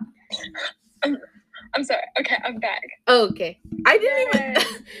breaking. I'm sorry. Okay, I'm back. Oh, okay. I didn't even.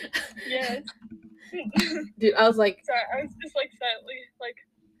 Yes. Dude, I was like. Sorry, I was just like silently like,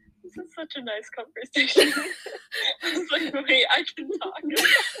 this is such a nice conversation. I was like, wait, I can talk.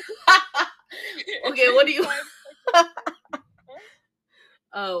 Okay, what do you?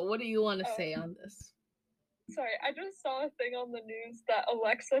 What do you want to say on this? Sorry, I just saw a thing on the news that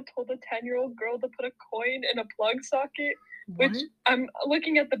Alexa told a 10-year-old girl to put a coin in a plug socket. What? Which I'm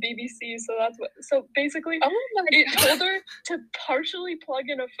looking at the BBC, so that's what. So basically, it told her to partially plug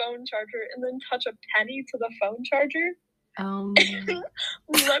in a phone charger and then touch a penny to the phone charger.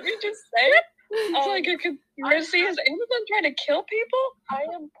 Let me just say, it's like a conspiracy. Is Amazon trying to kill people?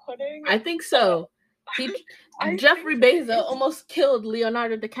 I think so. Jeffrey Bezos almost killed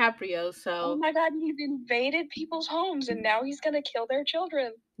Leonardo DiCaprio, so. Oh my god, he's invaded people's homes and now he's gonna kill their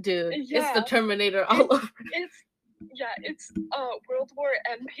children. Dude, it's the Terminator all over. It's World War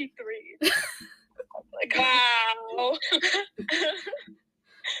MP3. Like, wow.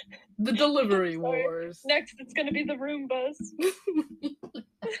 The delivery wars. Next, it's gonna be the Roombas.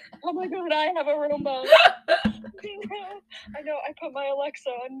 Oh my god, I have a Roomba. I know, I put my Alexa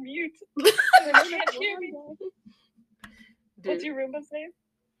on mute. I can't hear me. What's your Roomba's name?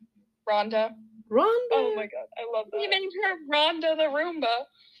 Rhonda. Oh my god, I love that. You named her Rhonda the Roomba.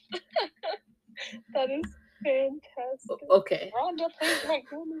 That is fantastic. Okay. Rhonda, please don't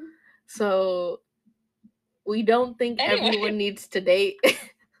kill me. So, we don't think everyone needs to date.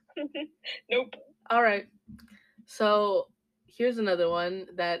 Nope. All right. So, here's another one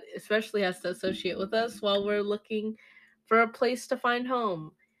that especially has to associate with us while we're looking for a place to find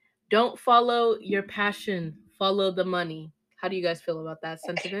home. Don't follow your passion, follow the money. How do you guys feel about that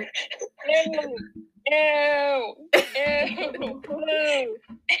sentiment? Ew.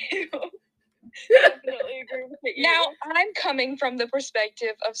 Definitely agree with you. Now, I'm coming from the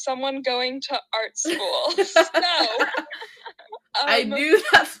perspective of someone going to art school. So, I knew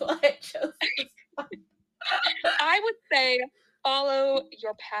that's why I chose this. I would say follow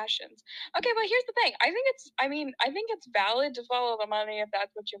your passions. Okay, but here's the thing. I think it's valid to follow the money if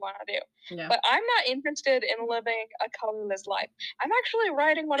that's what you want to do. Yeah. But I'm not interested in living a colorless life. I'm actually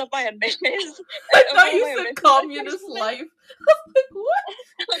writing one of my admissions. I thought you said communist life. I was like, what?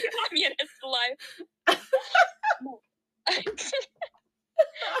 Communist life.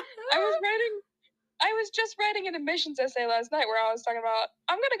 I was just writing an admissions essay last night where I was talking about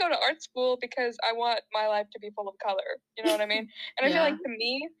I'm gonna go to art school because I want my life to be full of color. You know what I mean? And I feel like to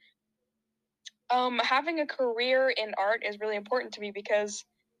me, having a career in art is really important to me because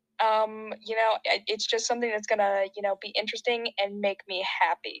it's just something that's gonna, be interesting and make me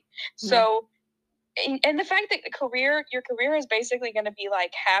happy. So and the fact that your career is basically going to be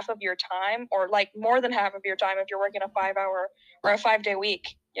like half of your time or like more than half of your time if you're working a 5-hour or a 5-day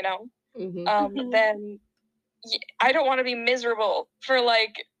week, then I don't want to be miserable for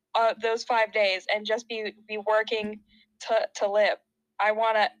like those 5 days and just be working to live. I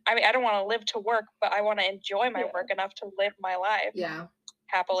don't want to live to work, but I want to enjoy my work enough to live my life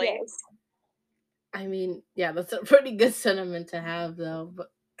happily. Yes. I mean, yeah, that's a pretty good sentiment to have though, but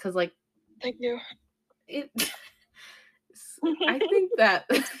because like, thank you. I think that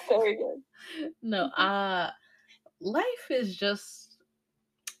very good. No, life is just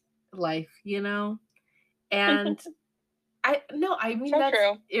life, and I mean, so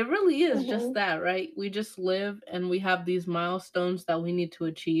true. It really is just that, right? We just live and we have these milestones that we need to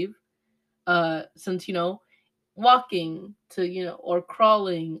achieve. Since walking to or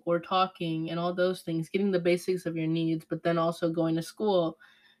crawling or talking and all those things, getting the basics of your needs, but then also going to school,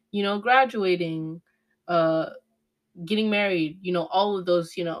 graduating, getting married, all of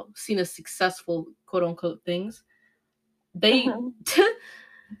those, seen as successful, quote unquote, things. They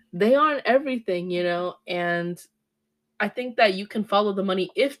they aren't everything, and I think that you can follow the money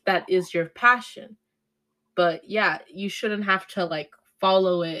if that is your passion. But yeah, you shouldn't have to like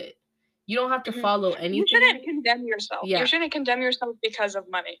follow it. You don't have to follow anything. You shouldn't condemn yourself. Yeah. You shouldn't condemn yourself because of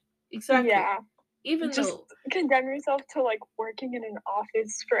money. Exactly. Yeah. Even just condemn yourself to like working in an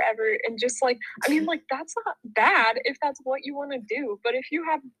office forever and just like, I mean, like that's not bad if that's what you want to do. But if you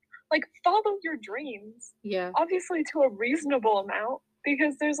have like follow your dreams. Yeah. Obviously to a reasonable amount,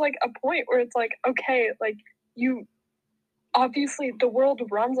 because there's like a point where it's like, okay, like you obviously the world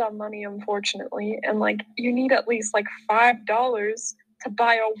runs on money, unfortunately, and like you need at least like $5 to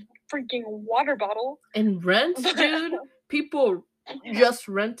buy a freaking water bottle. And rent, dude. People just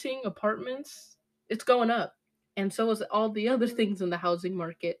renting apartments, it's going up. And so is all the other things in the housing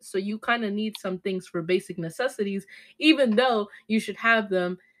market. So you kind of need some things for basic necessities, even though you should have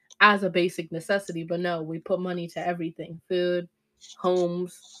them as a basic necessity. But no, we put money to everything. Food,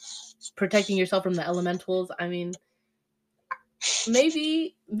 homes, protecting yourself from the elementals. I mean,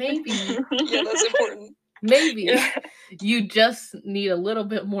 maybe. Yeah, that's important. Maybe you just need a little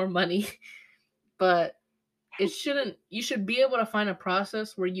bit more money. But you should be able to find a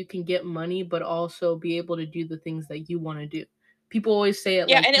process where you can get money, but also be able to do the things that you want to do. People always say it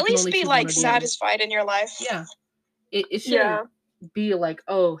and at least be like satisfied in your life. Yeah. It shouldn't be like,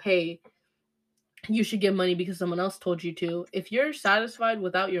 oh, hey, you should get money because someone else told you to. If you're satisfied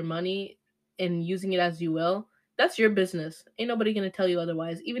without your money and using it as you will, that's your business. Ain't nobody gonna tell you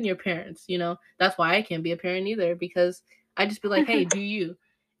otherwise. Even your parents, That's why I can't be a parent either, because I just be like, hey, do you?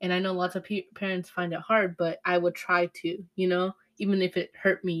 And I know lots of parents find it hard, but I would try to, even if it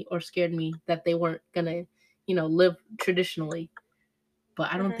hurt me or scared me that they weren't gonna, live traditionally.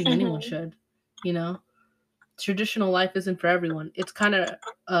 But I don't think anyone should, Traditional life isn't for everyone. It's kind of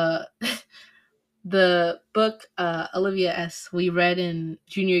the book Olivia S. we read in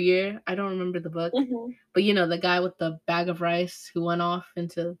junior year. I don't remember the book, but the guy with the bag of rice who went off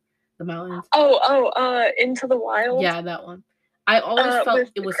into the mountains. Into the Wild. Yeah, that one. I always felt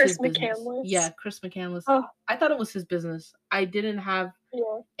it was Chris his business. McCandless. Yeah, Chris McCandless. I thought it was his business. I didn't have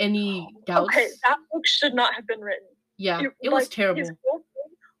any doubts. Okay, that book should not have been written. Yeah, it was terrible.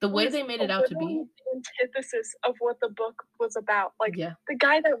 The way they made it out to be. The antithesis of what the book was about. Like, the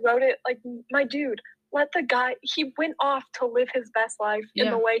guy that wrote it, like, my dude, he went off to live his best life in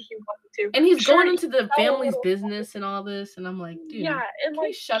the way he wanted to. And he's going into the family's business and all this, and I'm like, dude, and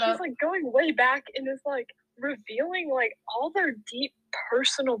like, shut up. He's like going way back and is like revealing like all their deep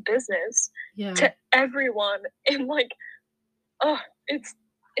personal business to everyone. And like,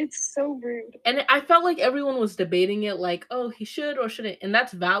 it's so rude. And I felt like everyone was debating it like, oh, he should or shouldn't. And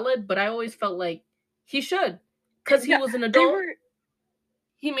that's valid, but I always felt like he should. Because he was an adult.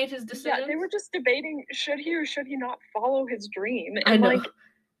 he made his decision. Yeah, they were just debating should he or should he not follow his dream. And I know. like,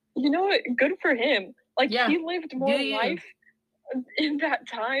 you know what? Good for him. Like Yeah, he lived more do you. life in that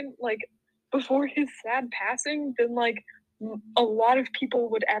time, like before his sad passing, than like a lot of people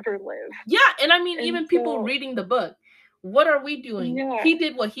would ever live. Yeah, and I mean, And even people so- reading the book, what are we doing? Yeah. He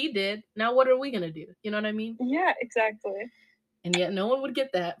did what he did. Now what are we gonna do? You know what I mean? Yeah, exactly. And yet no one would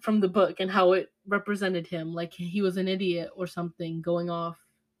get that from the book and how it represented him, like he was an idiot or something, going off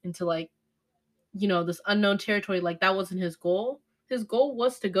into like, you know, this unknown territory. Like that wasn't his goal. His goal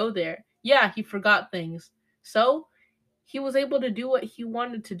was to go there. Yeah, he forgot things. So he was able to do what he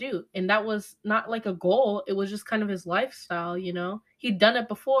wanted to do. And that was not like a goal. It was just kind of his lifestyle, you know? He'd done it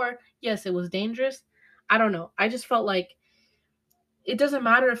before. Yes, it was dangerous. I don't know. I just felt like it doesn't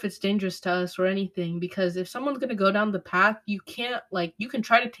matter if it's dangerous to us or anything, because if someone's going to go down the path, you can't, like, you can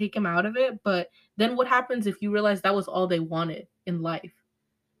try to take him out of it, but then what happens if you realize that was all they wanted in life?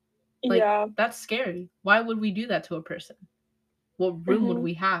 Like, yeah. that's scary. Why would we do that to a person? What room would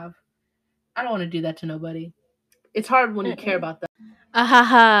we have? I don't want to do that to nobody. It's hard when you care about that.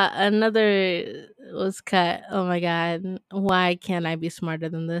 Ahaha, another was cut. Oh my god. Why can't I be smarter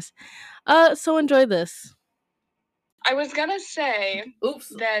than this? So enjoy this. I was gonna say Oops.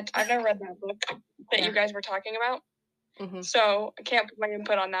 that I've never read that book that Yeah. you guys were talking about. Mhm. So I can't put my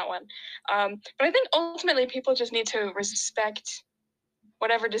input on that one. But I think ultimately people just need to respect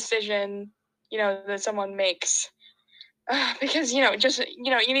whatever decision, you know, that someone makes. Because, you know, just,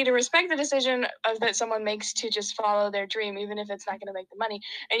 you know, you need to respect the decision that someone makes to just follow their dream, even if it's not going to make the money.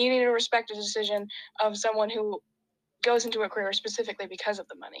 And you need to respect the decision of someone who goes into a career specifically because of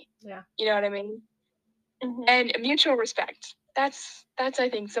the money. Yeah. You know what I mean? Mhm. And mutual respect. That's I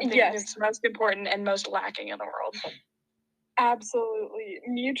think something Yes. that's most important and most lacking in the world. Absolutely.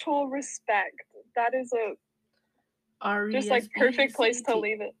 Mutual respect. That is just like perfect place to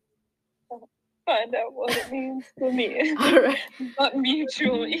leave it. Find out what it means to me. All right. But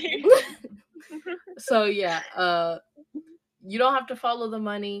mutually. So yeah, you don't have to follow the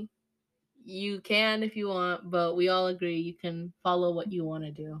money. You can if you want, but we all agree you can follow what you want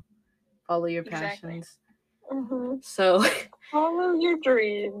to do. Follow your passions. Mm-hmm. So follow your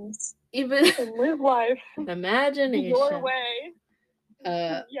dreams. Even and live life. Imagination. Your way.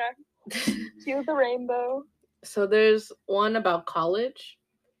 Yeah. Feel the rainbow. So there's one about college,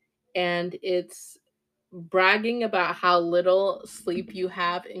 and it's bragging about how little sleep you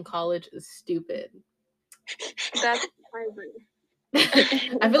have in college is stupid. That's crazy.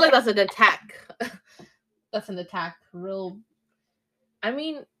 I feel like that's an attack. That's an attack. Real. I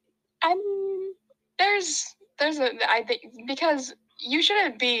mean, there's I think, because you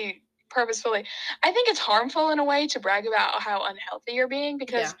shouldn't be purposefully. I think it's harmful in a way to brag about how unhealthy you're being,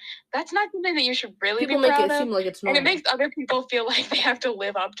 because that's not something that you should really people be proud make it of. seem like it's normal. And it makes other people feel like they have to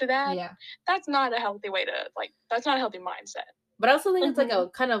live up to that. Yeah. That's not a healthy way to, like, that's not a healthy mindset. But I also think it's like a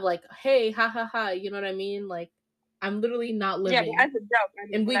kind of like, hey, ha ha ha, you know what I mean? Like, I'm literally not living. Yeah, as a joke.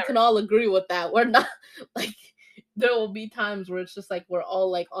 And we can all agree with that. We're not, like, there will be times where it's just like we're all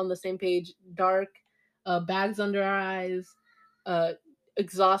like on the same page, dark, bags under our eyes,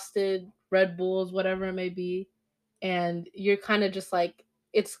 exhausted, Red Bulls, whatever it may be. And you're kind of just like,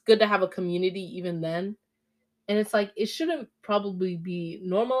 it's good to have a community even then. And it's like, it shouldn't probably be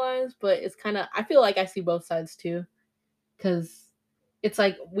normalized, but it's kind of, I feel like I see both sides too. Because it's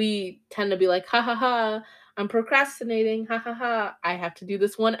like we tend to be like, ha ha ha, I'm procrastinating, ha ha ha, I have to do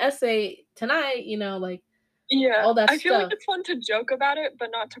this one essay tonight, you know, like, all that stuff. I feel like it's fun to joke about it, but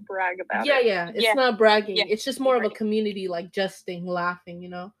not to brag about it. Yeah, it's not bragging. Yeah, it's just more of a community, like, jesting, laughing, you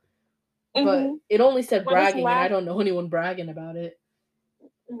know? But it only said bragging, and I don't know anyone bragging about it.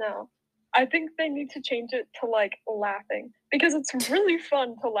 No. I think they need to change it to, like, laughing. Because it's really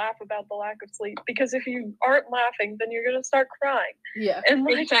fun to laugh about the lack of sleep. Because if you aren't laughing, then you're going to start crying. Yeah. And,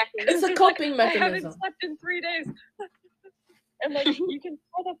 like, exactly. It's a coping mechanism. I haven't slept in 3 days. And, like, you can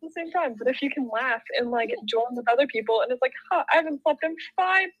hold at the same time. But if you can laugh and, like, join with other people, and it's like, I haven't slept in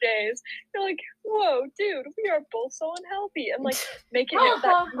 5 days. You're like, whoa, dude, we are both so unhealthy. And, like, making it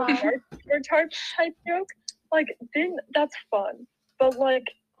that type joke, like, then that's fun. But, like,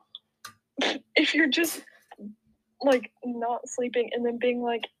 if you're just, like, not sleeping and then being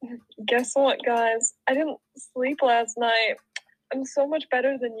like, guess what, guys? I didn't sleep last night. I'm so much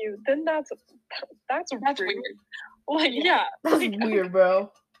better than you. Then that's weird. Like, yeah. That's like, weird,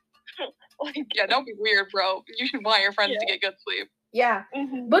 bro. Like, yeah, don't be weird, bro. You should want your friends to get good sleep. Yeah.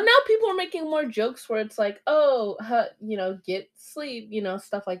 But now people are making more jokes where it's like, oh, you know, get sleep, you know,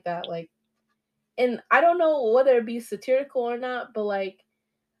 stuff like that. Like, and I don't know whether it be satirical or not, but, like,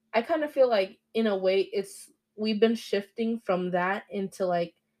 I kind of feel like, in a way, it's we've been shifting from that into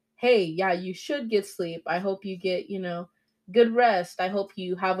like, hey, yeah, you should get sleep. I hope you get, good rest. I hope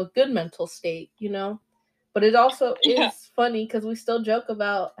you have a good mental state, But it also Yeah. is funny because we still joke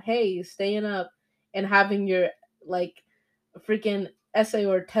about, hey, staying up and having your like freaking essay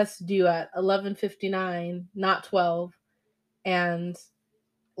or test due at 11:59, not 12, and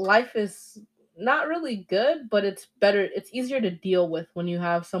life is not really good, but it's better. It's easier to deal with when you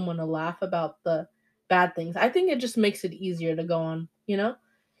have someone to laugh about the bad things. I think it just makes it easier to go on,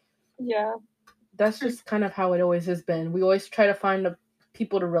 Yeah. That's just kind of how it always has been. We always try to find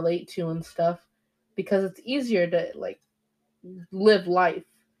people to relate to and stuff because it's easier to like live life,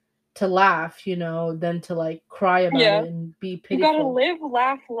 to laugh, than to like cry about Yeah. it and be You pitiful. gotta live,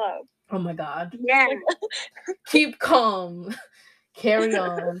 laugh, love. Oh my god. Yeah. Keep calm. Carry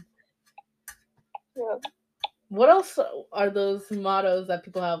on. Yeah. What else are those mottos that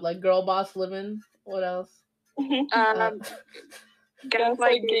people have? Like girl boss living? What else?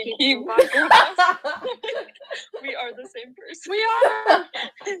 Gaslight, gatekeep. vodka. We are the same person. We are.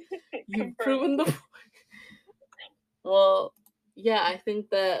 You've Confirmed. proven the point. Well, yeah, I think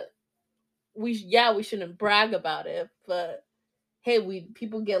that we shouldn't brag about it, but hey,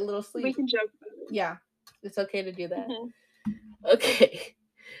 people get a little sleep. We can joke about it. Yeah, it's okay to do that. Mhm. Okay,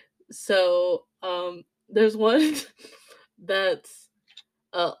 so there's one that's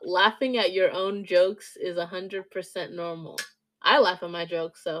laughing at your own jokes is 100% normal. I laugh at my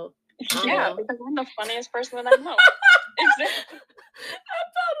jokes, so I don't Yeah, know. because I'm the funniest person that I know. Exactly.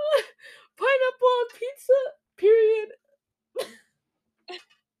 Pineapple on pizza, period.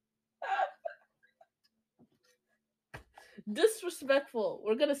 Disrespectful.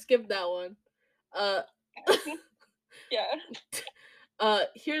 We're gonna skip that one. Yeah.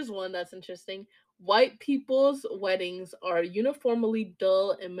 Here's one that's interesting. White people's weddings are uniformly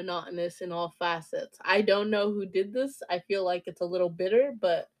dull and monotonous in all facets. I don't know who did this. I feel like it's a little bitter,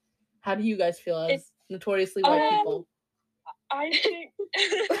 but how do you guys feel as notoriously white people? I think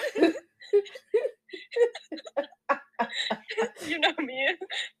you know me.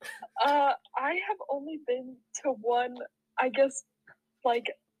 I have only been to one, I guess, like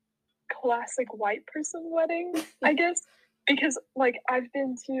classic white person wedding, I guess, because like I've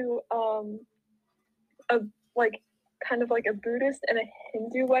been to a like kind of like a Buddhist and a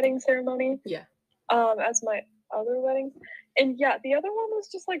Hindu wedding ceremony. Yeah. As my other weddings. And yeah, the other one was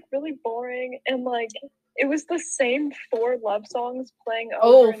just like really boring and like it was the same 4 love songs playing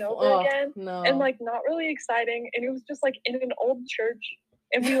over and over again. No. And like not really exciting. And it was just like in an old church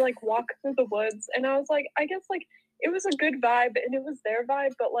and we like walked through the woods and I was like, I guess like it was a good vibe and it was their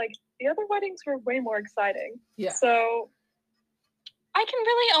vibe, but like the other weddings were way more exciting. Yeah. So I can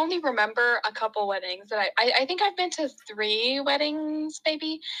really only remember a couple weddings that I think I've been to 3 weddings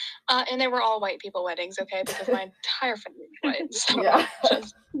maybe, and they were all white people weddings, okay, because my entire family is white, so Yeah.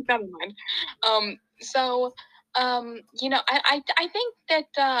 just keep that in mind. I think that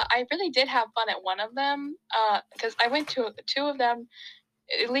I really did have fun at one of them, because I went to 2 of them.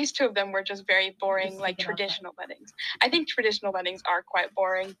 At least 2 of them were just very boring, Just like take it outside. traditional weddings. I think traditional weddings are quite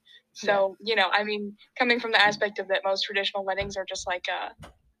boring. So, I mean, coming from the aspect of that most traditional weddings are just like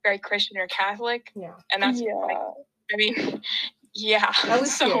very Christian or Catholic. Yeah. And that's like, I mean, yeah. At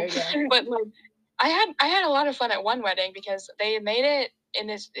least So, here, yeah. but like, I had a lot of fun at one wedding because they made it in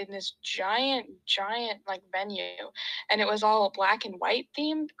this giant like venue, and it was all black and white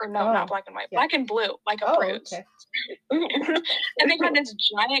themed, or no, not black and white, black and blue, like a fruits. Okay. And they had this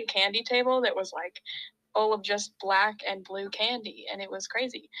giant candy table that was like full of just black and blue candy, and it was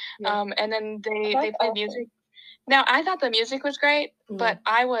crazy. Yeah. And then they played music. Now I thought the music was great, but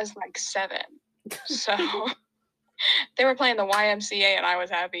I was like 7, so they were playing the YMCA, and I was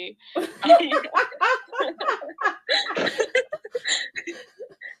happy.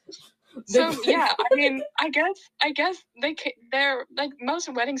 So yeah, I mean, I guess they're like most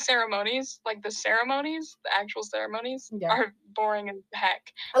wedding ceremonies, like the actual ceremonies, are boring as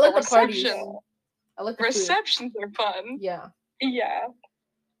heck. I like the receptions. parties. I like the receptions are fun. Yeah. Yeah.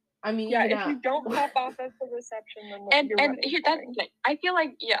 I mean, yeah, if you don't pop off at the reception, then and here that's the thing. I feel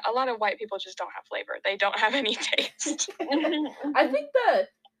like a lot of white people just don't have flavor. They don't have any taste. I think that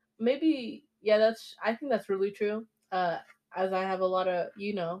maybe I think that's really true. As I have a lot of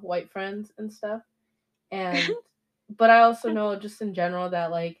white friends and stuff, and but I also know just in general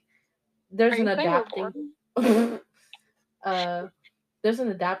that like there's an adapting there's an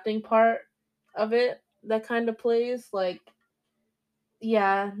adapting part of it that kind of plays like.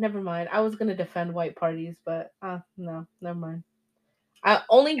 Yeah, never mind. I was gonna defend white parties, but no, never mind.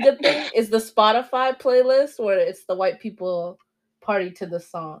 Only good thing is the Spotify playlist where it's the white people party to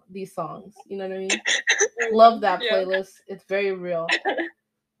these songs. You know what I mean? Love that Yeah. playlist. It's very real.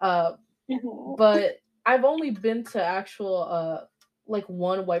 Mhm. But I've only been to actual like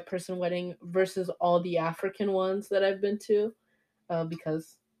one white person wedding versus all the African ones that I've been to,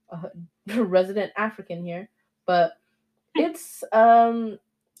 because resident African here. But it's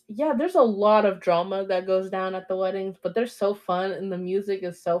yeah, there's a lot of drama that goes down at the weddings, but they're so fun and the music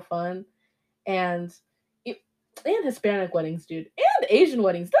is so fun. And it, and Hispanic weddings, dude, and Asian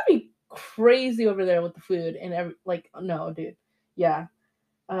weddings, that'd be crazy over there with the food and no, dude, yeah.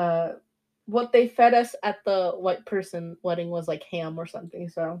 Uh, what they fed us at the white person wedding was like ham or something.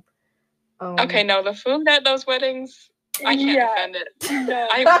 So, Okay, no, the food at those weddings, I can't Yeah. defend it. No,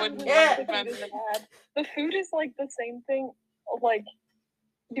 I would the not food defend is it. bad. The food is like the same thing, like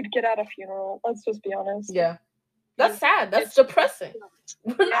you'd get at a funeral. Let's just be honest. yeah, that's sad. That's It's- depressing.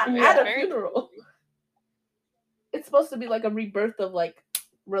 We're not Yeah, at a very funeral. It's supposed to be like a rebirth of like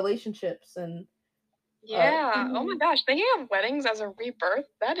relationships and Yeah. Oh my gosh, they have weddings as a rebirth.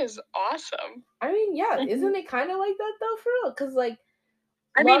 That is awesome. I mean, yeah, Mhm. isn't it kind of like that though, for real? Because like,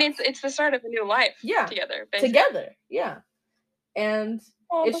 I mean, lots- it's the start of a new life. Yeah, Together. Basically. together, yeah, and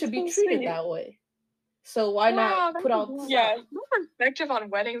Oh, it that's should be so treated sweet. that way. So why Wow, not that's put out? cool. Yeah. My perspective on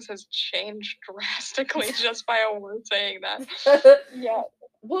weddings has changed drastically just by a word saying that. Yeah.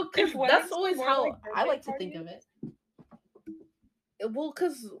 Well, because If weddings that's were always more how like I birthday like to think of parties- it. Well,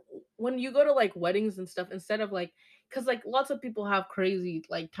 because when you go to like weddings and stuff, instead of like, because like lots of people have crazy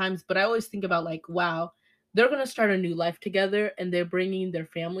like times, but I always think about like, wow, they're gonna start a new life together, and they're bringing their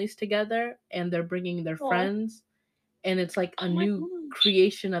families together, and they're bringing their Aw. friends, and it's like a Oh my new gosh.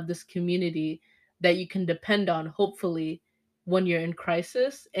 creation of this community that you can depend on. Hopefully, when you're in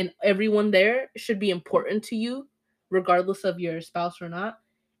crisis, and everyone there should be important to you, regardless of your spouse or not,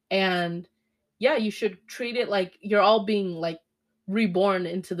 and yeah, you should treat it like you're all being like reborn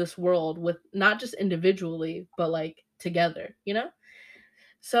into this world with not just individually but like together, you know?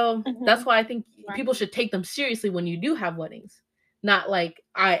 So that's Mhm. why I think Right. people should take them seriously when you do have weddings. Not like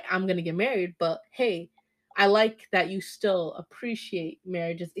I'm going to get married, but hey, I like that you still appreciate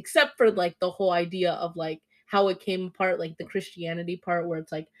marriages, except for like the whole idea of like how it came apart, like the Christianity part where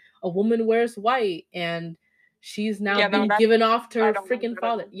it's like a woman wears white and she's now Yeah, no, being that's- given off to I her don't like freaking that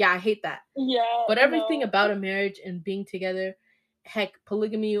father. at all. Yeah, I hate that. Yeah. But everything no. about a marriage and being together, heck,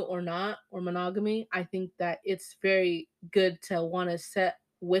 polygamy or not, or monogamy, I think that it's very good to want to set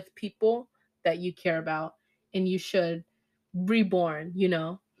with people that you care about, and you should reborn, you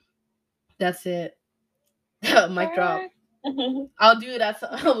know? That's it. Mic drop. Alright. I'll do it at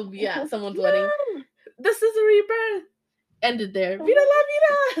I'll be at someone's wedding. This is a rebirth. Ended there. Vida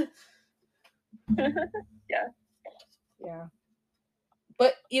la vida. Yeah. Yeah.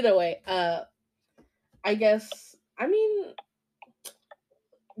 But either way, I guess I mean,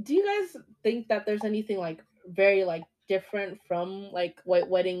 do you guys think that there's anything like very like different from like white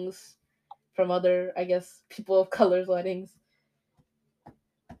weddings from other, I guess, people of color's weddings?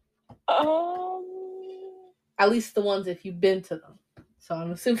 At least the ones if you've been to them. So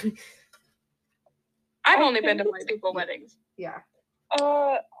I'm assuming I've I only been to think white people weddings. yeah.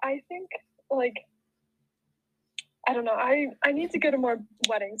 I think like I don't know. I need to go to more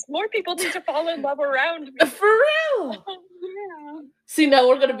weddings. More people need to fall in love around me. For real. Yeah. See, now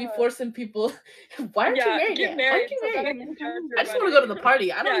we're gonna be Yeah. forcing people. Why aren't you married get yet? married. Why aren't you so that I married? can come to your I just want to wedding. go to the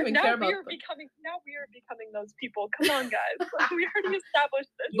party. I don't Yeah, even now care we about are them. we are becoming those people. Come on, guys. We already established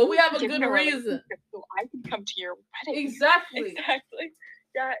this. But we have a Give good me a reason. relationship so I can come to your wedding. Exactly. Exactly.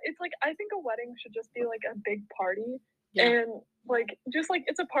 Yeah, it's like I think a wedding should just be like a big party, Yeah. and like just like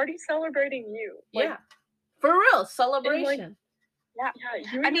it's a party celebrating you. Like, Yeah. For real, celebration. Yeah.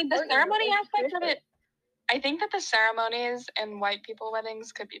 yeah. You I and mean, your the partner, ceremony like, aspect go of for it, I think that the ceremonies in white people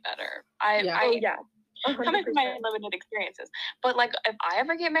weddings could be better. I Oh yeah. coming from my 100%. limited experiences, but like if I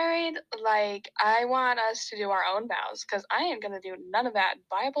ever get married, like I want us to do our own vows because I ain't gonna do none of that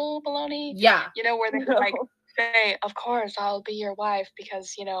Bible baloney. Yeah. You know, where they No. like say, "Of course, I'll be your wife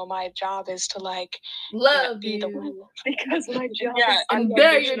because you know my job is to like Love be the you. one." Because my job Yeah, is and to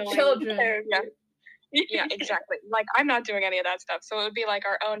bear your unconditionally children. take care of Yeah. you. Yeah, exactly. Like I'm not doing any of that stuff. So it would be like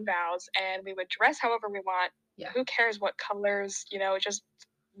our own vows, and we would dress however we want. Yeah. Who cares what colors? You know, just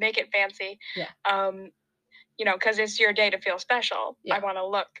make it fancy. Yeah. You know, because it's your day to feel special. Yeah. I want to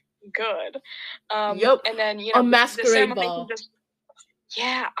look good. Yup. And then you A know, the masquerade ceremony ball. can just.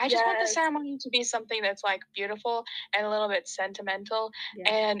 Yeah, I just want the Yes. ceremony to be something that's like beautiful and a little bit sentimental,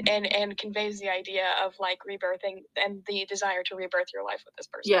 Yeah. and conveys the idea of like rebirthing and the desire to rebirth your life with this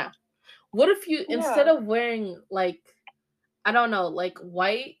person. Yeah. What if you, instead Yeah. of wearing like, I don't know, like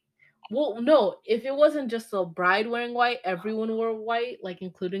white, Well, no, if it wasn't just the bride wearing white, everyone wore white, like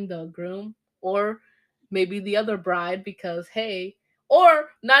including the groom, or maybe the other bride, because hey, or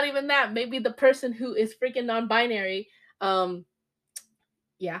not even that, maybe the person who is freaking non-binary, um,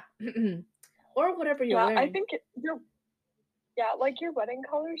 yeah, or whatever you're Yeah, I wearing. think like your wedding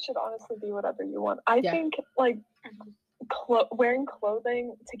color should honestly be whatever you want. I Yeah. think like wearing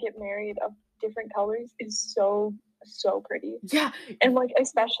clothing to get married of different colors is so pretty. Yeah. And like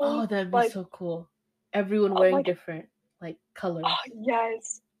especially Oh, that'd be like so cool. Everyone wearing like different like colors.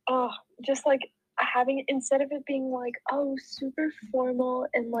 yes. Oh, just like having instead of it being like, oh, super formal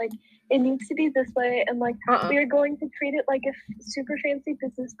and like it needs to be this way and like Uh-uh. we're going to treat it like a super fancy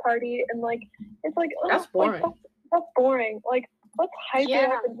business party and like it's like That's like boring. that's boring. Like let's hype it Yeah.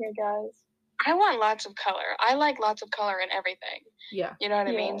 up in here, guys. I want lots of color. I like lots of color in everything. Yeah. You know what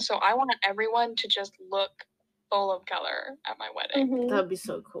I Yeah. mean? So I want everyone to just look full of color at my wedding. Mhm. That'd be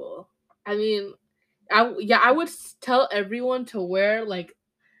so cool. I mean, I would tell everyone to wear like,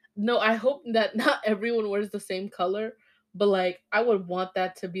 no, I hope that not everyone wears the same color, but like I would want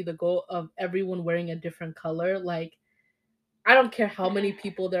that to be the goal of everyone wearing a different color. Like I don't care how many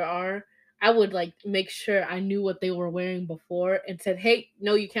people there are. I would like make sure I knew what they were wearing before and said, "Hey,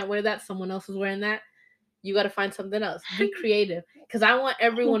 no, you can't wear that. Someone else is wearing that. You got to find something else. Be creative." Cuz I want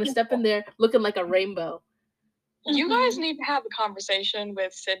everyone to step in there looking like a rainbow. You guys need to have a conversation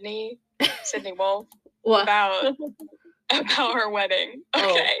with Sydney Wolf, What? about her wedding.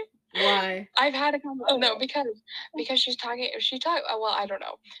 Okay. Why? I've had a conversation. No, because she's talking. Well, I don't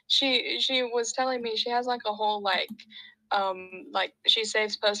know. She was telling me she has like a whole like she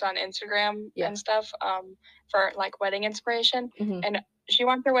saves posts on Instagram Yeah. and stuff for like wedding inspiration, Mhm. and she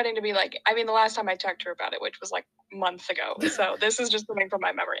wants her wedding to be like. I mean, the last time I talked to her about it, which was like months ago, so this is just coming from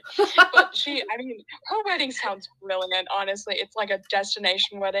my memory. But her wedding sounds brilliant. Honestly, it's like a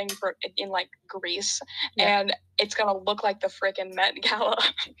destination wedding in like Greece, Yeah. and it's gonna look like the freaking Met Gala.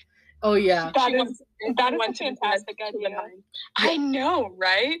 Oh yeah. That She is a fantastic idea. I know,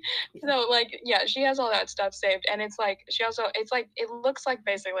 right? So like, yeah, she has all that stuff saved, and it's like it looks like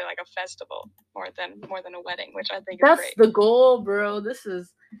basically like a festival more than a wedding, which I think is That's great. the goal, bro. This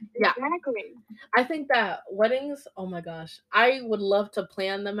is Exactly. I think that weddings, oh my gosh, I would love to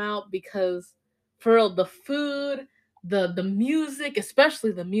plan them out because for real, the food, the music,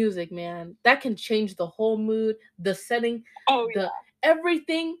 especially the music, man, that can change the whole mood, the setting, Oh yeah.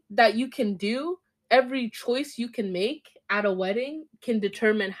 everything that you can do, every choice you can make at a wedding can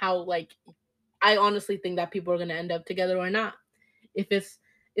determine how like I honestly think that people are going to end up together or not. If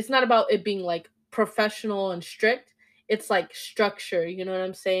it's not about it being like professional and strict, it's like structure, you know what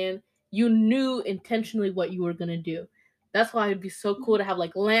I'm saying? You knew intentionally what you were going to do. That's why it'd be so cool to have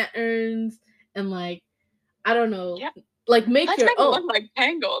like lanterns and like I don't know, Yeah. like make Let's your make it own. look like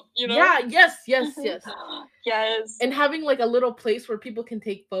Tangled, you know? Yeah, yes. Yes. And having like a little place where people can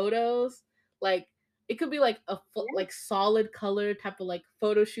take photos, like it could be like a like solid color type of like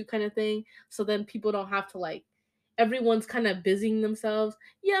photo shoot kind of thing, so then people don't have to like everyone's kind of busying themselves.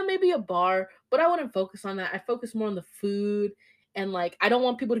 Yeah, maybe a bar, but I wouldn't focus on that. I focus more on the food, and like I don't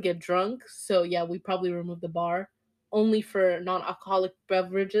want people to get drunk, so yeah, we probably remove the bar only for non-alcoholic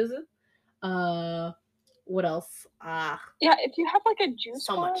beverages. uh what else? Yeah, if you have like a juice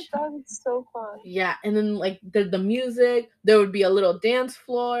So bar, much. that would be so fun. Yeah, and then like the music, there would be a little dance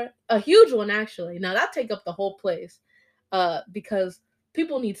floor, a huge one actually. Now that take up the whole place, because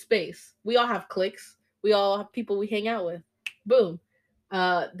people need space. We all have cliques. We all have people we hang out with. Boom.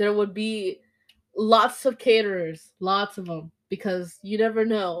 There would be lots of caterers, lots of them, because you never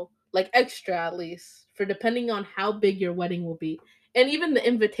know, like extra at least, for depending on how big your wedding will be, and even the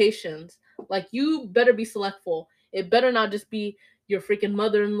invitations. Like you better be selectful. It better not just be your freaking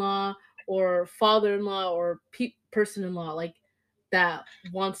mother-in-law or father-in-law or person-in-law like that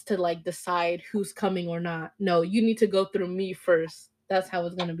wants to like decide who's coming or not. No, you need to go through me first. That's how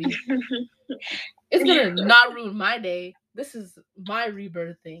it's gonna be. It's gonna not ruin my day. This is my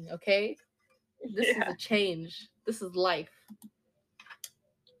rebirth thing, okay? This is a change. This is life.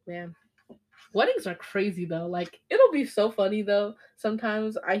 Man. Weddings are crazy though. Like it'll be so funny though.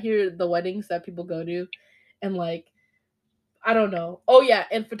 Sometimes I hear the weddings that people go to and like I don't know. Oh yeah,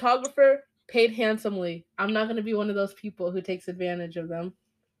 and photographer paid handsomely. I'm not gonna be one of those people who takes advantage of them.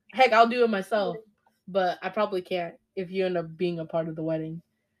 Heck, I'll do it myself, but I probably can't if you end up being a part of the wedding.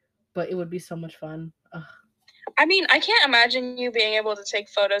 But it would be so much fun. Ugh. I mean, I can't imagine you being able to take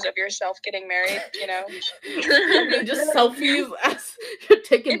photos of yourself getting married, you know? I mean, just selfies as you're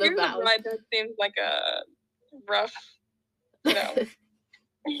taking If the you're the vows. bride, that seems like a rough, you know.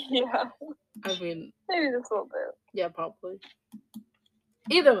 Yeah. I mean, Maybe just a little bit. yeah, probably.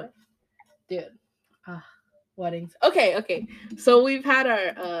 Either way, Dude. Weddings. Okay. So we've had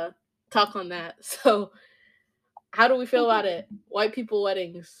our talk on that. So how do we feel about it? White people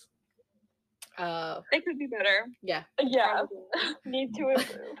weddings. They could be better. Yeah. Yeah, Probably. need to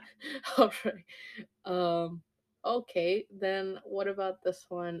improve. All right. Okay, then what about this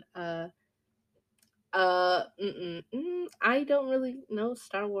one? I don't really know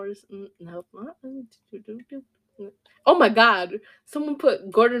Star Wars. Nope. Oh my god. Someone put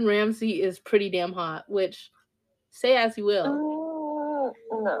Gordon Ramsay is pretty damn hot, which say as you will.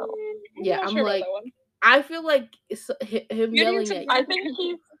 No. Yeah, not I'm sure about like that one. I feel like it's him You need yelling to- at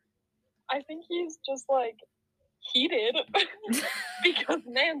I think he's just like heated because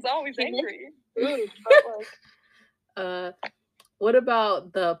man's always angry. Ooh, But like, what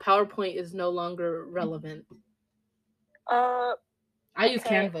about the PowerPoint is no longer relevant? I use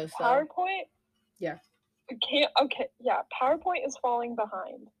okay, Canva, so PowerPoint. Yeah. PowerPoint is falling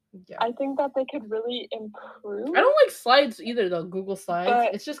behind. yeah. I think that they could really improve. I don't like slides either though, Google Slides.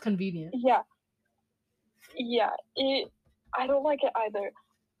 But- It's just convenient. Yeah. I don't like it either.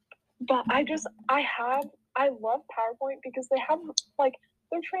 But I love PowerPoint because they have like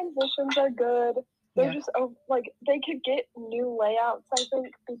their transitions are good. They're Yeah. just like they could get new layouts, I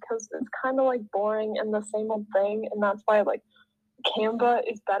think, because it's kind of like boring and the same old thing, and that's why like Canva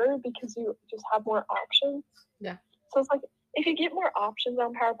is better because you just have more options. Yeah. So it's like if you get more options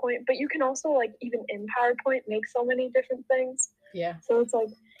on PowerPoint, but you can also like even in PowerPoint make so many different things. Yeah. So it's like,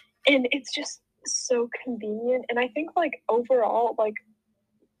 and it's just so convenient. And I think like overall, like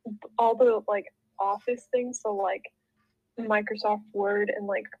all the like office things, so like Microsoft Word and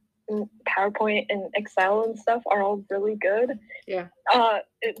like PowerPoint and Excel and stuff are all really good. Yeah.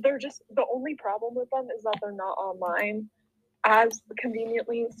 They're just the only problem with them is that they're not online as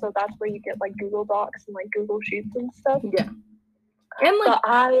conveniently. So that's where you get like Google Docs and like Google Sheets and stuff. Yeah. And like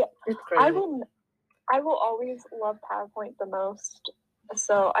But it's crazy. I will always love PowerPoint the most.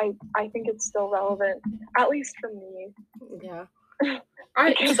 So I think it's still relevant, at least for me, Yeah.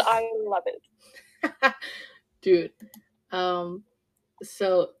 because I love it. Dude.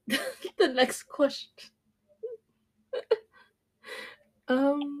 So the next question.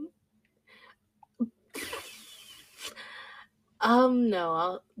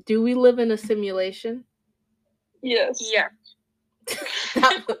 No. Do we live in a simulation? Yes. Yeah,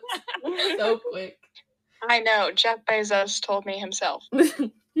 That was so quick. I know. Jeff Bezos told me himself.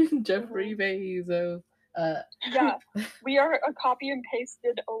 Jeffrey Bezos. Yeah. We are a copy and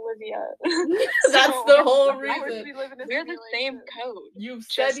pasted Olivia. That's So, the whole of course reason. we live in a We're the same simulation. code. You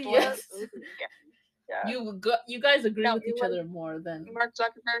said Just yes. like Yeah. You guys agree No, with you each like- other more than Mark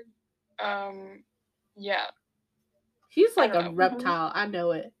Zuckerberg. Yeah. he's like I a don't know. reptile. I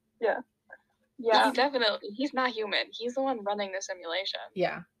know it. Yeah. He's definitely. He's not human. He's the one running the simulation.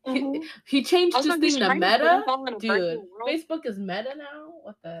 Yeah. Mhm. He changed Also, his he's thing to trying to put Meta. us all in a Dude, virtual world. Facebook is Meta now?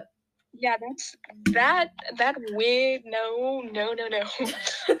 What the? Yeah, that weird. No.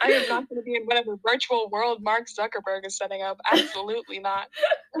 I am not going to be in whatever virtual world Mark Zuckerberg is setting up. Absolutely not.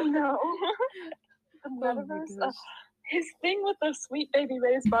 No. The Oh my metaverse. gosh. His thing with the Sweet Baby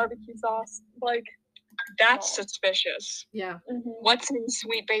Ray's barbecue sauce, like. That's No. suspicious. Yeah. What's in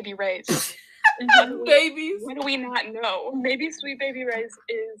Sweet Baby Ray's? Babies. What do we not know? Maybe Sweet Baby Ray's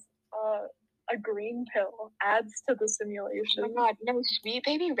is a green pill adds to the Oh simulation. my god, no! Sweet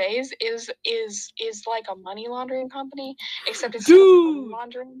Baby Ray's is like a money laundering company, except it's Dude. money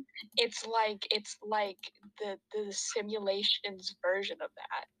laundering. It's like the simulations version of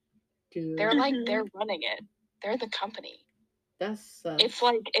that. Dude. They're like Mhm. they're running it. They're the company. That's It's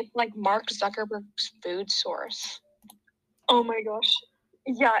like Mark Zuckerberg's food source. Oh my gosh.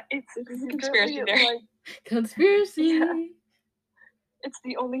 Yeah, it's This is a secretly, conspiracy theory. like conspiracy. Yeah. It's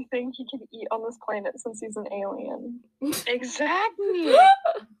the only thing he can eat on this planet since he's an alien. Exactly.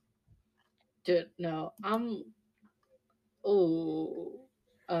 Dude, no.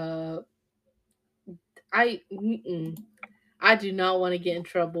 I do not want to get in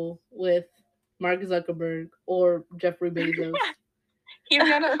trouble with Mark Zuckerberg or Jeffrey Bezos. He's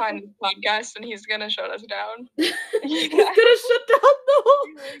gonna find this podcast and he's gonna shut us down. He's gonna shut down the whole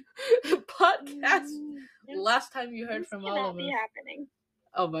podcast. Last time you heard from all of us. happening.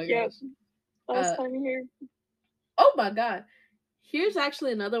 Oh my Yeah. gosh. Last time here. Oh my god. Here's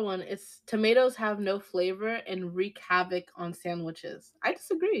actually another one. It's tomatoes have no flavor and wreak havoc on sandwiches. I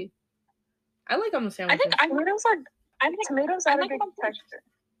disagree. I like them on I sandwiches. think Tomatoes I add a like good them on texture.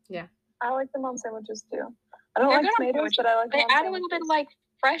 Yeah. I like them on sandwiches too. I don't They're like good on tomatoes, but I like them they on add a little bit of sandwiches. like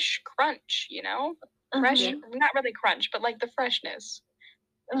fresh crunch, you know? Fresh, Yeah. not really crunch, but like the freshness,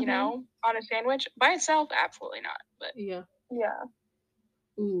 you Mhm. know, on a sandwich. By itself, absolutely not. But Yeah. Yeah.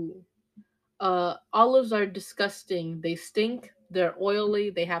 Ooh. Olives are disgusting. They stink. They're oily.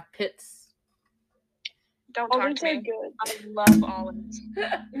 They have pits. Don't talk Olives to are me. good. I love olives.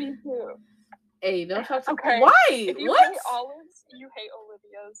 Me too. Hey, don't talk to Okay. Why? If you What? hate olives, you hate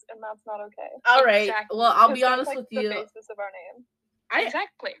Olivia's, and that's not okay. All right. Exactly. Well, I'll 'Cause be that's, honest like, with the you. basis of our name.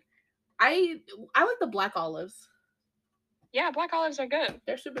 Exactly. I like the black olives. Yeah, black olives are good.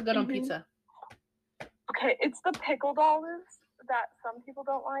 They're super good on Mhm. pizza. Okay, it's the pickled olives that some people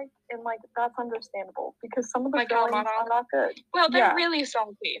don't like, and like that's understandable because some of the Like fillings Kalamata are not good. Well, they're Yeah. really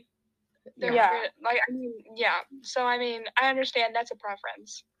salty. They're Yeah. So I mean, I understand that's a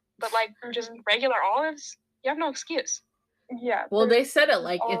preference, but like just Mhm. regular olives, you have no excuse. Yeah. Well, they're they said it just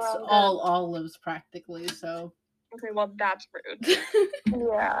like all it's around all good. olives practically. So Okay, well that's rude.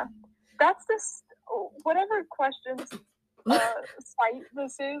 Yeah. That's just whatever questions site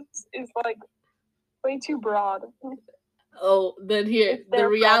this is like way too broad. oh, then here It's the their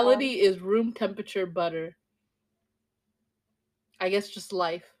reality is room temperature butter. I guess just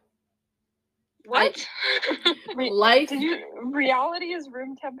life. What? Life. Reality is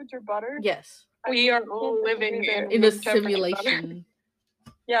room temperature butter? Yes. We are I can't living believe it. In a room temperature butter. simulation.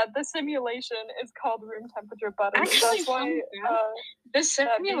 Yeah, the simulation is called room temperature butter. Actually, That's why the that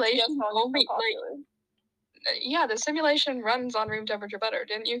simulation BTS song is only so popular. yeah, the simulation runs on room temperature butter.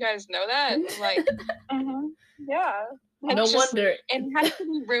 Didn't you guys know that? Like, Mm-hmm. Yeah. No it's just- wonder. and it has to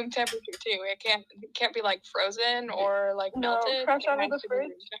be room temperature too. It can't be like frozen or like No, melted. fresh It out of has the to be room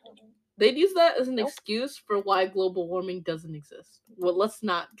fridge. temperature. They'd use that as an Nope. excuse for why global warming doesn't exist. Well, let's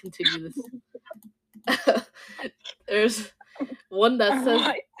not continue this. There's one that says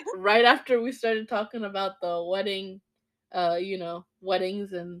What? right after we started talking about the wedding,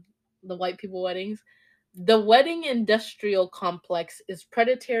 weddings and the white people weddings, the wedding industrial complex is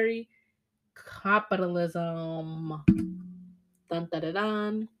predatory capitalism. Dun, dun, dun,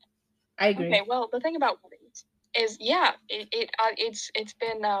 dun. I agree. Okay, well, the thing about weddings is, it's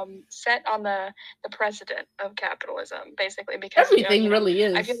been set on the precedent of capitalism, basically, because Everything really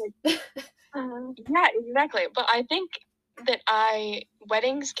I is. feel like yeah, exactly. But I think that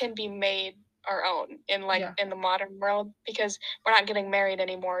weddings can be made our own in in the modern world because we're not getting married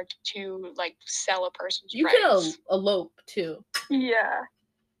anymore to like sell a person's You rights. can elope too. Yeah.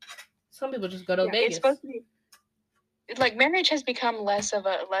 Some people just go to It's Vegas. supposed to be like marriage has become less of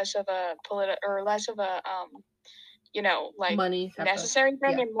a like money type of- necessary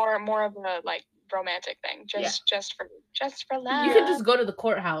thing yeah. and more of a like romantic thing. Just for love. You can just go to the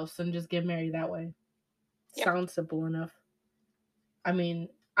courthouse and just get married that way. Yep. Sounds simple enough. I mean,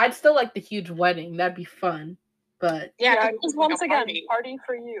 I'd still like the huge wedding. That'd be fun. But Yeah, because because once again, party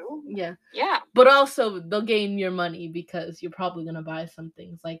for you. yeah. Yeah. But also they'll gain your money because you're probably gonna buy some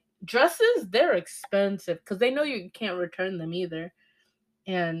things. Like dresses, they're expensive because they know you can't return them either.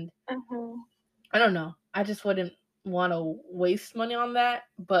 And I don't know. I just wouldn't want to waste money on that,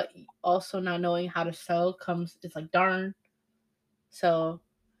 but also not knowing how to sell it's like darn. So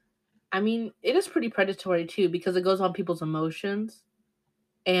I mean, it is pretty predatory too because it goes on people's emotions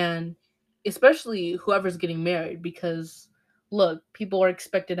and especially whoever's getting married because look, people are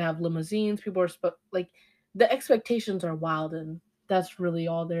expected to have limousines, people are like the expectations are wild and that's really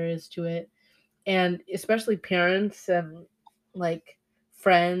all there is to it. And especially parents and like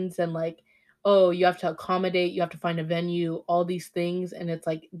friends and like oh, you have to accommodate, you have to find a venue, all these things and it's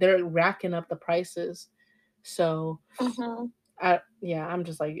like they're racking up the prices. So I'm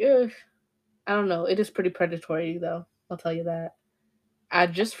just like, ugh. I don't know. It is pretty predatory, though. I'll tell you that.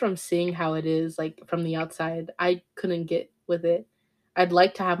 Just from seeing how it is, like from the outside, I couldn't get with it. I'd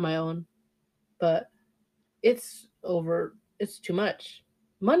like to have my own, but it's over. It's too much.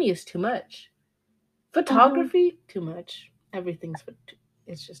 Money is too much. Photography, too much. Everything's.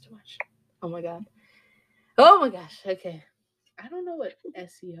 It's just too much. Oh my god. Oh my gosh. Okay. I don't know what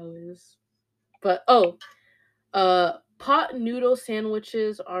SEO is, but pot noodle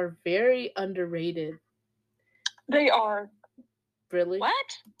sandwiches are very underrated. They are. Really? What?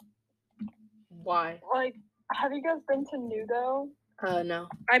 Why? Like, have you guys been to Nudo? No.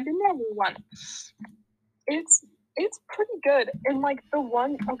 I've been there once. It's pretty good. And like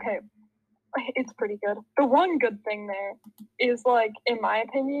it's pretty good. The one good thing there is like, in my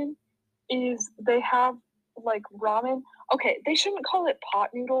opinion, is they have like ramen. Okay, they shouldn't call it pot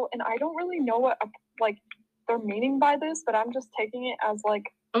noodle, and I don't really know what like they're meaning by this, but I'm just taking it as like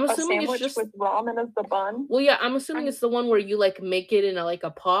I'm a assuming sandwich it's just with ramen as the bun. well, yeah. I'm assuming it's the one where you like make it in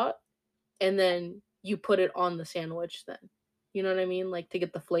a pot, and then you put it on the sandwich. Then, you know what I mean? Like to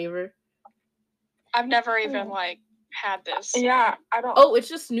get the flavor. I've never even like had this. Yeah, I don't. Oh, it's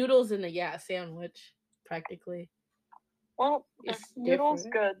just noodles in a sandwich, practically. Well, It's noodles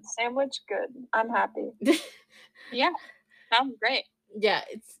different. good, sandwich good. I'm happy. Yeah, sounds great. Yeah,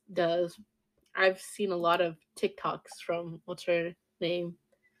 it does. I've seen a lot of TikToks from what's her name,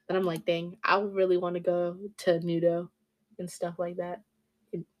 and I'm like, dang, I would really want to go to Nudo and stuff like that.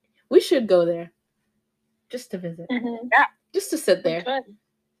 We should go there just to visit, Mm-hmm. just to sit We there. could.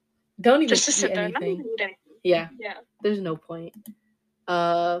 Don't even Just to eat sit there, not anything. even eat anything. Yeah, Yeah. there's no point.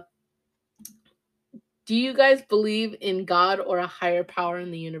 Do you guys believe in God or a higher power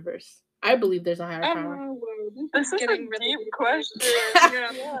in the universe? I believe there's a higher power. Oh, whoa, This is a getting really deep deep. question.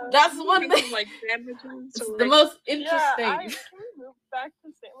 Yeah. Yeah. That's one Thinking thing. like sandwiches. It's or, the like, most Yeah, interesting. can we move back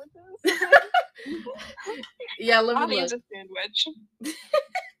to sandwiches? Yeah, let me Bobby is look. a sandwich.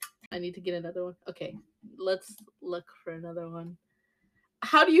 I need to get another one. Okay, let's look for another one.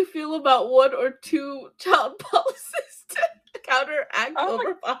 How do you feel about one or two child policies to counteract Oh my-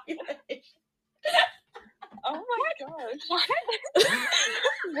 overpopulation? Oh my gosh. What?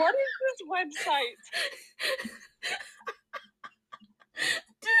 What is this website?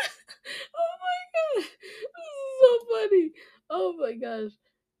 Oh my god, this is so funny. Oh my gosh,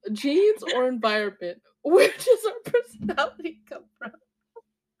 genes or environment? Where does our personality come from?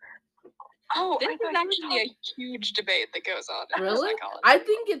 Oh, This I is thought you were actually a talking- huge debate that goes on in Really? psychology. I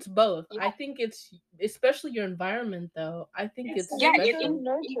think it's both. Yeah. I think it's especially your environment, though. I think it's Yeah, nature special. and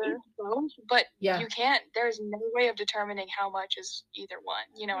nurture. it's both, but Yeah. you can't. There's no way of determining how much is either one.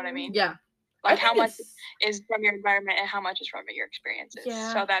 You know what I mean? Yeah, Like I how think much it's- is from your environment and how much is from your experiences.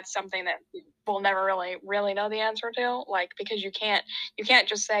 Yeah. So that's something that we'll never really know the answer to. Like because you can't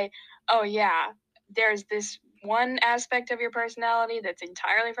just say, oh yeah, there's this one aspect of your personality that's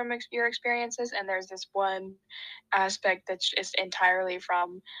entirely from your experiences, and there's this one aspect that's just entirely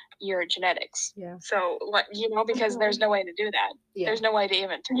from your genetics. Yeah. So what because there's no way to do that. Yeah. There's no way to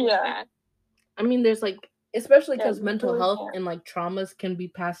even test Yeah. that. I mean, there's like, especially Yeah, because you mental really health can't. and like traumas can be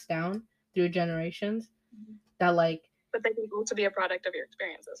passed down through generations. That like But they can also be a product of your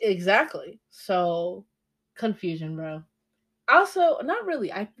experiences. exactly. So confusion, bro. Also, not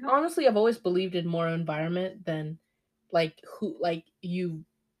really. I honestly I've always believed in more environment than like who like you've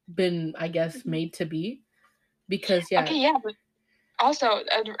been, I guess, made to be. Because yeah. Okay, yeah, but also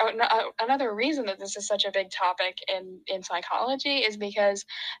another reason that this is such a big topic in psychology is because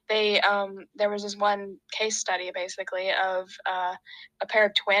they there was this one case study basically of a pair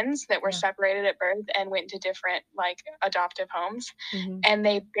of twins that were Yeah. separated at birth and went to different like adoptive homes, Mhm. and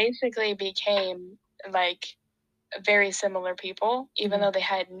they basically became like very similar people even Yeah. though they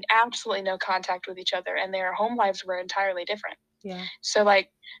had absolutely no contact with each other and their home lives were entirely different. Yeah. So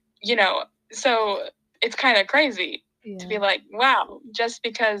like so it's kind of crazy to be Yeah. like, wow, just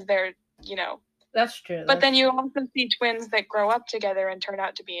because they're, That's true. but then that's you true. also see twins that grow up together and turn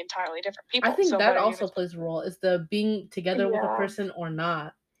out to be entirely different people. I think So that what are you also gonna- plays a role is the being together with a Yeah. person or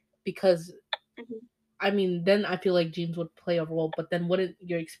not. Because Mhm. I mean, then I feel like genes would play a role, but then what are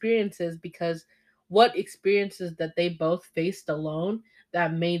your experiences? Because what experiences that they both faced alone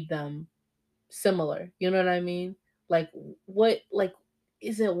that made them similar? You know what I mean? Like, what, like,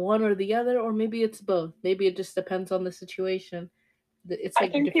 is it one or the other, or maybe it's both? Maybe it just depends on the situation. It's I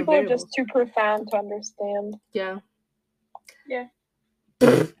like think different people are variables. just too profound to understand. Yeah. Yeah.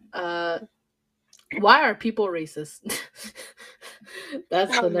 Why are people racist?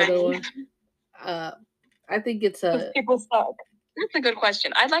 That's Oh, another man. one. I think it's Because a people suck. That's a good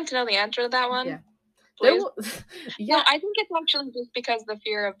question. I'd like to know the answer to that one. yeah. There Please. yeah. No, I think it's actually just because the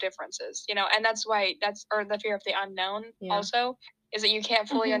fear of differences, and that's why or the fear of the unknown Yeah. also is that you can't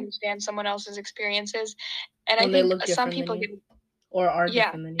fully Mhm. understand someone else's experiences, and When I they think look some different people than get you, or are yeah,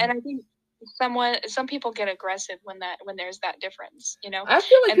 different than you. and I think some people get aggressive when there's that difference, I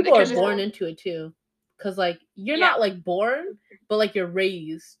feel like and people are because it's- born into it too, because like you're Yeah. not like born, but like you're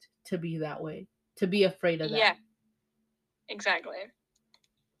raised to be that way, to be afraid of that. Yeah, exactly.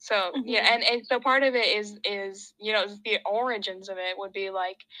 So yeah, Mhm. and so part of it is the origins of it would be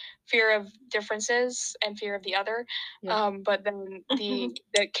like fear of differences and fear of the other, Yeah. but then Mhm.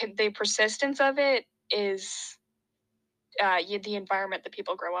 the persistence of it is the environment that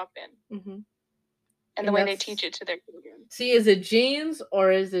people grow up in Mm-hmm. and the way they teach it to their children. See, is it genes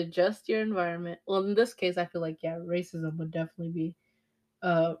or is it just your environment? Well, in this case, I feel like yeah, racism would definitely be.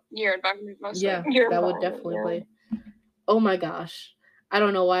 Your environment mostly. Yeah, Your that would environment, definitely yeah. play. Oh my gosh, I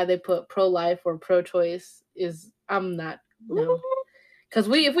don't know why they put pro-life or pro-choice. I'm not no, because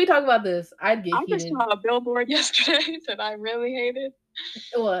if we talk about this, I'd get I just heated. saw a billboard yesterday that I really hated.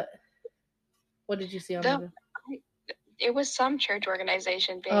 What? What did you see on the? It was some church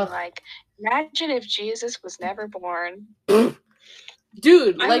organization being Ugh. like, imagine if Jesus was never born.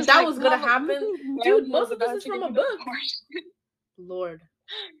 Dude, I like was that like, was gonna Mom, happen. you think Dude, Mel most was of this about is to from get a an book. abortion? Lord.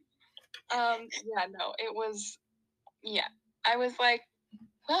 Yeah, no, it was, yeah. I was like,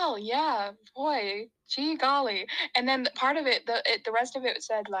 well, yeah, boy, gee golly. And then part of it, the rest of it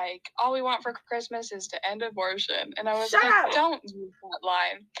said like, all we want for Christmas is to end abortion. And I was Shut like, up. don't use that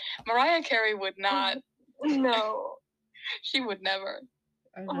line. Mariah Carey would not. No. She would never.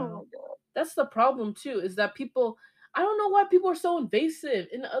 I Oh my know. god. That's the problem too, is that people, I don't know why people are so invasive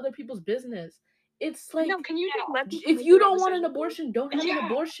in other people's business. It's like, No, can you just let people if make you their own don't want an decisions? abortion, don't have an Yeah.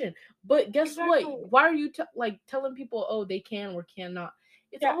 abortion. But guess Exactly. what? Why are you like telling people, oh, they can or cannot?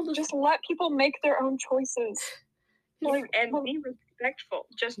 It's Yeah, all this. just let people make their own choices. Like, And be respectful.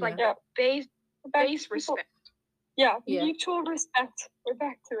 Just like Yeah. base people- respect. Yeah, Yeah. mutual respect. We're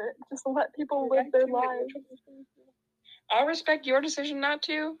back to it. Just let people live their lives. I'll respect your decision not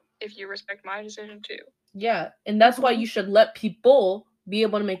to if you respect my decision too. Yeah, and that's why Mhm. you should let people be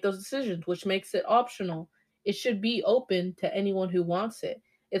able to make those decisions, which makes it optional. It should be open to anyone who wants it.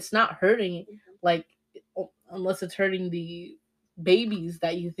 It's not hurting, like, unless it's hurting the babies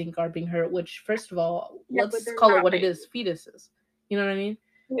that you think are being hurt, which, first of all, Yeah, but let's they're call it not what it is, fetuses. You know what I mean?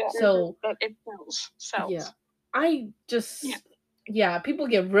 Yeah. So, But it sells. yeah, I just, Yeah. yeah, people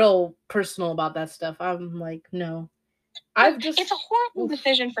get real personal about that stuff. I'm like, no. I've just, It's a horrible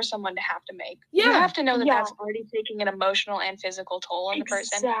decision for someone to have to make. Yeah. You have to know that Yeah. that's already taking an emotional and physical toll on the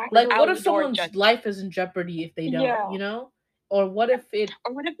person. Exactly. like, what if outdoor someone's judgment. life is in jeopardy if they don't, Yeah. you know? Or what if it,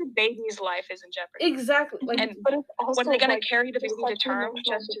 Or what if the baby's life is in jeopardy? exactly, like, And But it's also what are they going to like, carry the just baby to such an term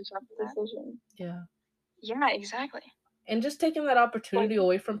emotional just to suffer that? decision. yeah. Yeah, exactly. And just taking that opportunity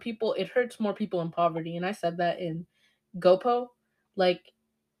away from people, it hurts more people in poverty. And I said that in GoPo. Like,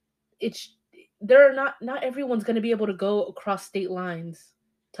 it's, there are not everyone's going to be able to go across state lines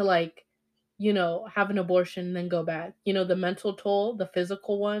to, like, you know, have an abortion and then go back. You know, the mental toll, the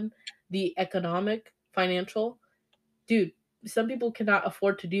physical one, the economic, financial. Dude, some people cannot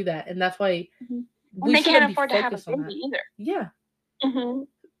afford to do that. And that's why And we they shouldn't can't be afford to have a focused on that. baby either. Yeah. Mm-hmm.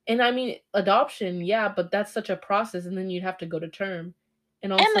 And I mean, adoption, yeah, but that's such a process, and then you'd have to go to term.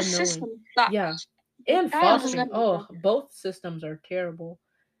 And also And the knowing, system sucks. yeah. The And child fostering. doesn't- Oh, both systems are terrible.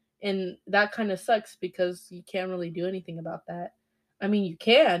 And that kind of sucks because you can't really do anything about that. I mean, you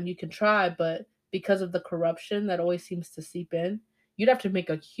can try, but because of the corruption that always seems to seep in, you'd have to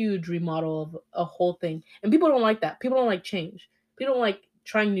make a huge remodel of a whole thing. And people don't like that. People don't like change. People don't like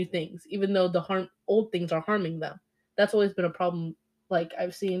trying new things, even though the old things are harming them. That's always been a problem. Like,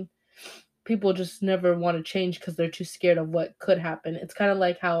 I've seen people just never want to change because they're too scared of what could happen. It's kind of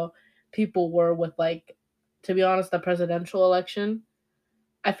like how people were with, like, to be honest, the presidential election.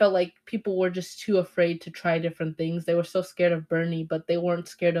 I felt like people were just too afraid to try different things. They were so scared of Bernie, but they weren't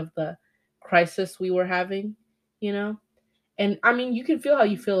scared of the crisis we were having, you know? And I mean, you can feel how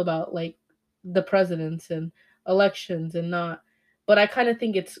you feel about, like, the presidents and elections and not, but I kind of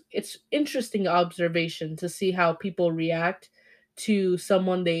think it's interesting observation to see how people react to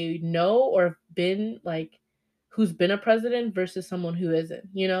someone they know or have been, like, who's been a president versus someone who isn't,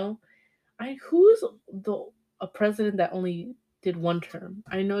 you know? Who's the a president that only did one term?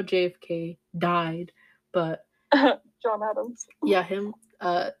 I know JFK died, but John Adams. yeah, him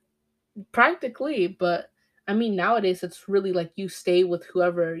practically, but I mean, nowadays it's really like you stay with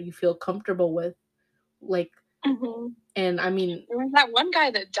whoever you feel comfortable with, like, Mm-hmm. and I mean, There was that one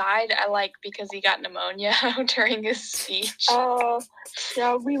guy that died, because he got pneumonia during his speech.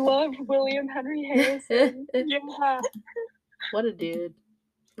 Yeah, we love William Henry Harrison. Yeah. what a dude.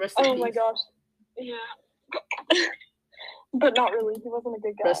 Rest in Oh peace. my gosh. Yeah. But not really. He wasn't a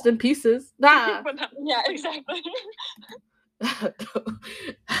good guy. Rest in pieces. Nah. But not- Yeah, exactly.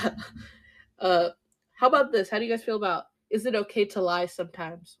 How about this? How do you guys feel about, is it okay to lie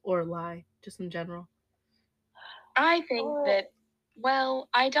sometimes or lie just in general? I think that, well,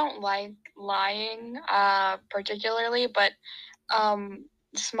 I don't like lying particularly, but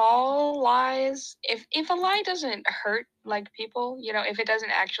small lies, if a lie doesn't hurt, like, people, you know, if it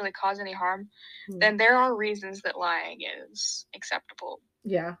doesn't actually cause any harm, then there are reasons that lying is acceptable.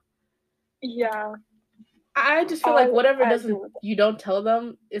 Yeah. Yeah. I just feel like whatever I doesn't, agree with that. you don't tell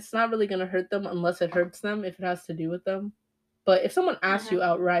them, it's not really gonna hurt them unless it hurts them, if it has to do with them. But if someone asks you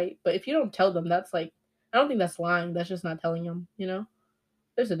outright, but if you don't tell them, that's like, I don't think that's lying. That's just not telling them, you know?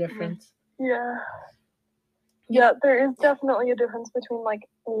 There's a difference. Yeah. Yeah, there is definitely a difference between, like,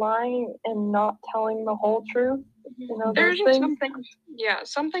 lying and not telling the whole truth. You know, There's those just things.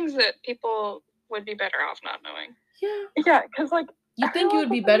 some things that people would be better off not knowing. Yeah. Yeah, because, like, You think you would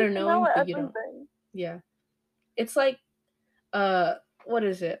be better knowing, but you don't. everything. Yeah. It's like, what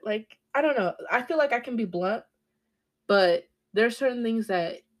is it? Like, I don't know. I feel like I can be blunt, but there are certain things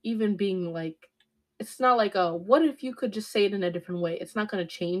that even being like, it's not like, oh, what if you could just say it in a different way? It's not going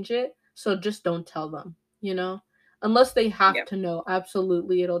to change it. So just don't tell them, you know? Unless they have Yeah. to know.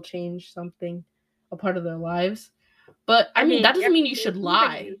 Absolutely, it'll change something, a part of their lives. But I I mean, mean, that doesn't yeah, mean you there's should some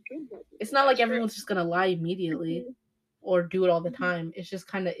lie. things you should It's not like That's true. everyone's just going to lie immediately Mhm. or do it all the Mhm. time. It's just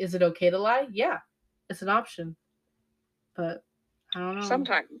kind of, is it okay to lie? Yeah, it's an option. But I don't know.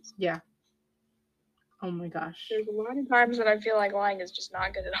 Sometimes. Yeah. Oh my gosh. There's a lot of times that I feel like lying is just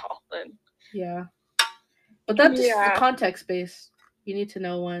not good at all. But Yeah. But that's just the Yeah. context based. You need to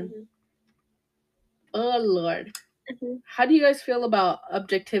know when. Mhm. Oh Lord. Mhm. How do you guys feel about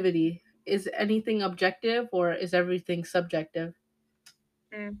objectivity? Is anything objective or is everything subjective?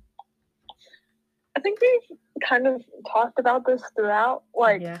 I think we've kind of talked about this throughout.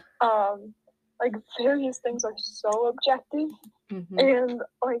 Like, Yeah. like various things are so objective, Mm-hmm. and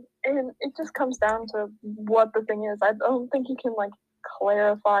it just comes down to what the thing is. I don't think you can like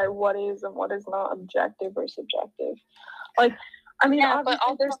clarify what is and what is not objective or subjective. Like, I mean, Yeah, but obviously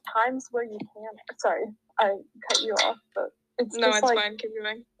also- there's times where you can't. Sorry, I cut you off, but it's no, just it's like fine. Keep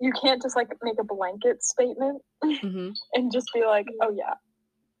going. you can't just like make a blanket statement Mm-hmm. and just be like, oh yeah.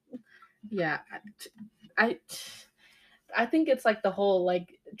 Yeah. I think it's like the whole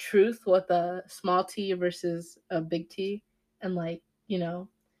like truth with a small T versus a big T, and like, you know,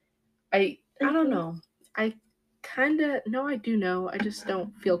 I don't know. I kind of no, I do know. I just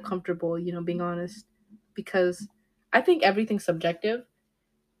don't feel comfortable, you know, being honest, because I think everything's subjective.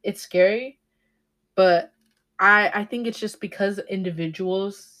 It's scary, but I think it's just because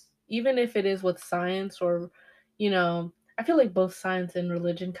individuals, even if it is with science or, you know, I feel like both science and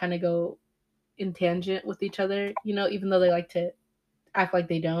religion kind of go in tangent with each other, you know, even though they like to act like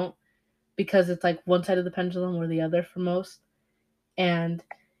they don't, because it's like one side of the pendulum or the other for most. And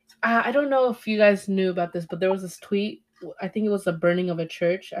I don't know if you guys knew about this, but there was this tweet. I think it was the burning of a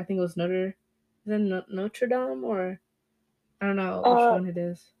church. I think it was Notre Dame, or I don't know which one it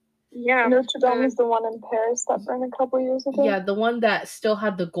is. Yeah. Notre Dame is the one in Paris that burned a couple years ago. Yeah, the one that still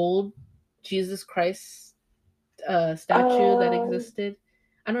had the gold Jesus Christ statue that existed.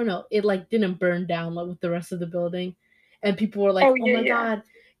 I don't know. It like didn't burn down like with the rest of the building, and people were like, "Oh my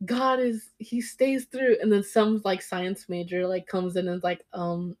God, he stays through." And then some like science major like comes in and is like,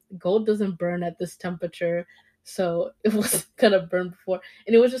 gold doesn't burn at this temperature, so it was gonna burn before."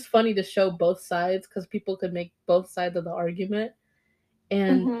 And it was just funny to show both sides because people could make both sides of the argument,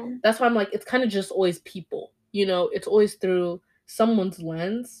 and that's why I'm like, it's kind of just always people, you know, it's always through someone's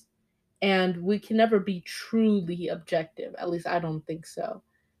lens. And we can never be truly objective. At least I don't think so.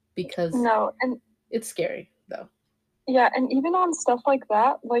 Because no, and it's scary though. Yeah, and even on stuff like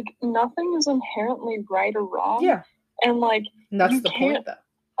that, like nothing is inherently right or wrong. Yeah. And like that's the point though.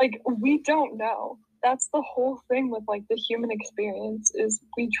 Like we don't know. That's the whole thing with like the human experience is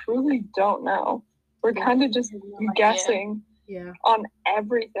we truly don't know. We're kind of just guessing on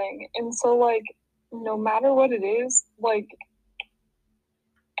everything. And so like no matter what it is, like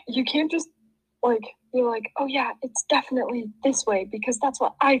you can't just like be like, oh yeah, it's definitely this way because that's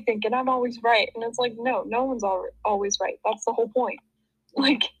what I think and I'm always right. And it's like, no one's always right. That's the whole point.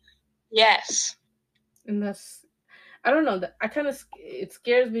 Like, yes. And that's, I don't know, that I kind of, it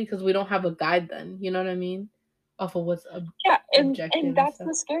scares me because we don't have a guide then, you know what I mean? Off of what's objective. And that's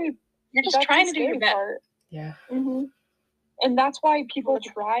the scary. You're just trying to do your best. Part. Yeah. Mm-hmm. And that's why people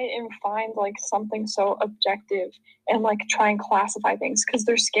try and find like something so objective and like try and classify things because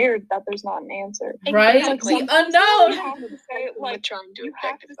they're scared that there's not an answer. Right? Exactly. The unknown. You have to say like you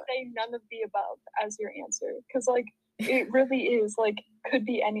have to say none of the above as your answer because like it really is like could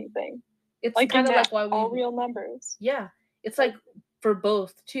be anything. It's like kind of like why we all real numbers. Yeah, it's like for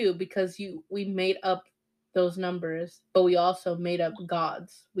both too because we made up those numbers, but we also made up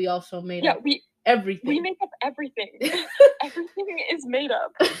gods. We also made up everything. We make up everything. Everything is made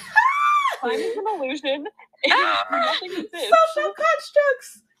up. Time is an illusion. Nothing exists. Social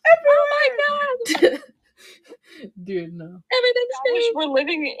constructs everywhere. Oh my God. Dude, no. Everything's fake. We're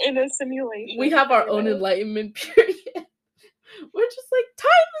living in a simulation. We have our own enlightenment period. We're just like,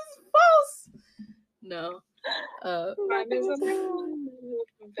 time is false. No. Time is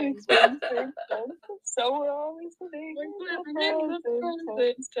so we're always living in the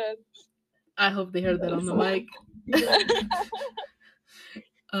present. I hope they heard that on the mic.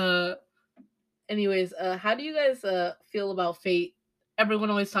 Anyways, how do you guys feel about fate? Everyone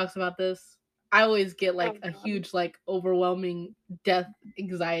always talks about this. I always get like a huge, like overwhelming death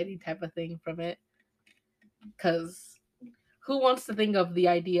anxiety type of thing from it. Cause who wants to think of the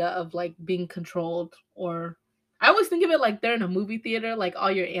idea of like being controlled? Or I always think of it like they're in a movie theater, like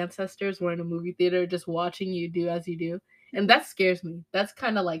all your ancestors were in a movie theater just watching you do as you do. And that scares me. That's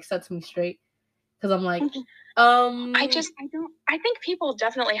kind of like sets me straight. Because I'm like, I think people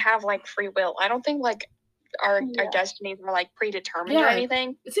definitely have like free will. I don't think like our destinies are like predetermined or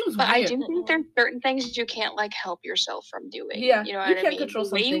anything. It seems but weird. I do think there's certain things you can't like help yourself from doing. Yeah, You know you what I can't mean? control The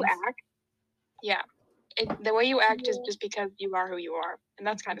some way you things. act. Yeah. The way you act is just because you are who you are. And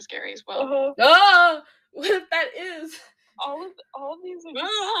that's kind of scary as well. Oh, what if that is? All of these are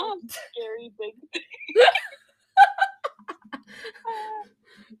just scary things.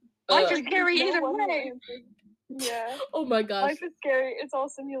 Life is scary either way. Yeah. Oh my gosh. Life is scary. It's all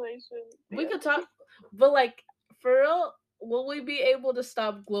simulation. We could talk, but like for real, will we be able to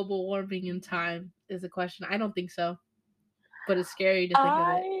stop global warming in time? Is the question. I don't think so, but it's scary to think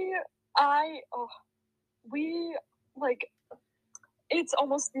of it. We like. It's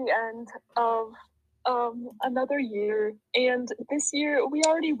almost the end of another year, and this year we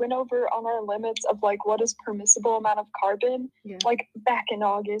already went over on our limits of like what is permissible amount of carbon. Yeah. Like back in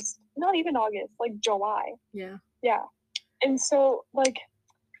August, not even August, like July. Yeah. Yeah. And so like,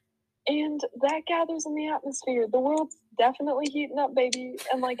 and that gathers in the atmosphere. The world's definitely heating up, baby.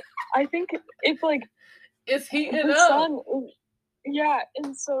 And like, I think if like it's heating the up. sun, yeah.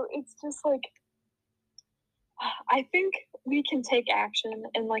 And so it's just like, I think we can take action,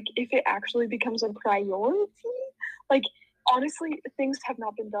 and like if it actually becomes a priority, like honestly, things have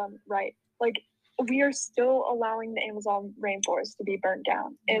not been done right. Like we are still allowing the Amazon rainforest to be burnt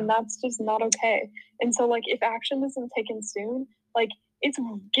down, and that's just not okay. And so like if action isn't taken soon, like it's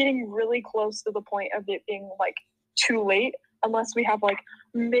getting really close to the point of it being like too late, unless we have like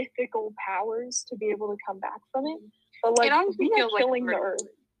mythical powers to be able to come back from it. But like we are killing the earth.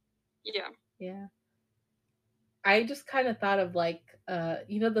 Yeah. Yeah. I just kind of thought of like,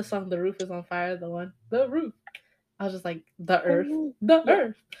 you know the song "The Roof Is on Fire," the one, "The Roof." I was just like, the earth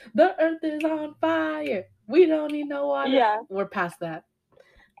is on fire. We don't need no water. Yeah, we're past that.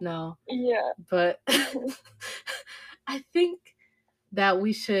 No. Yeah, but I think that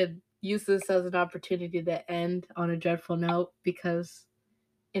we should use this as an opportunity to end on a dreadful note because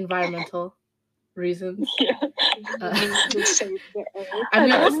environmental reasons. Yeah. I mean,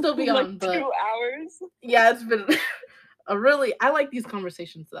 we'll still be like on, but 2 hours. Yeah, it's been I like these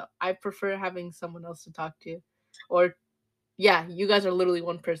conversations though. I prefer having someone else to talk to, or yeah, you guys are literally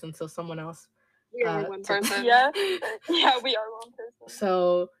one person, so someone else. We are one person. Yeah, we are one person.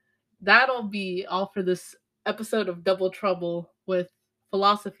 So that'll be all for this episode of Double Trouble with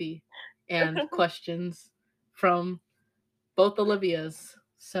philosophy and questions from both Olivias.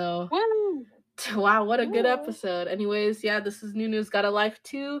 So Woo! Wow, what a good episode. Anyways, yeah, this is New News Got a Life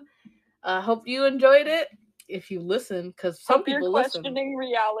too. Hope you enjoyed it. If you listen, because some people you're questioning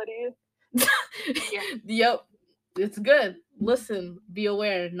reality. Yep, it's good. Listen, be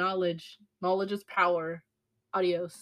aware. Knowledge is power. Adios.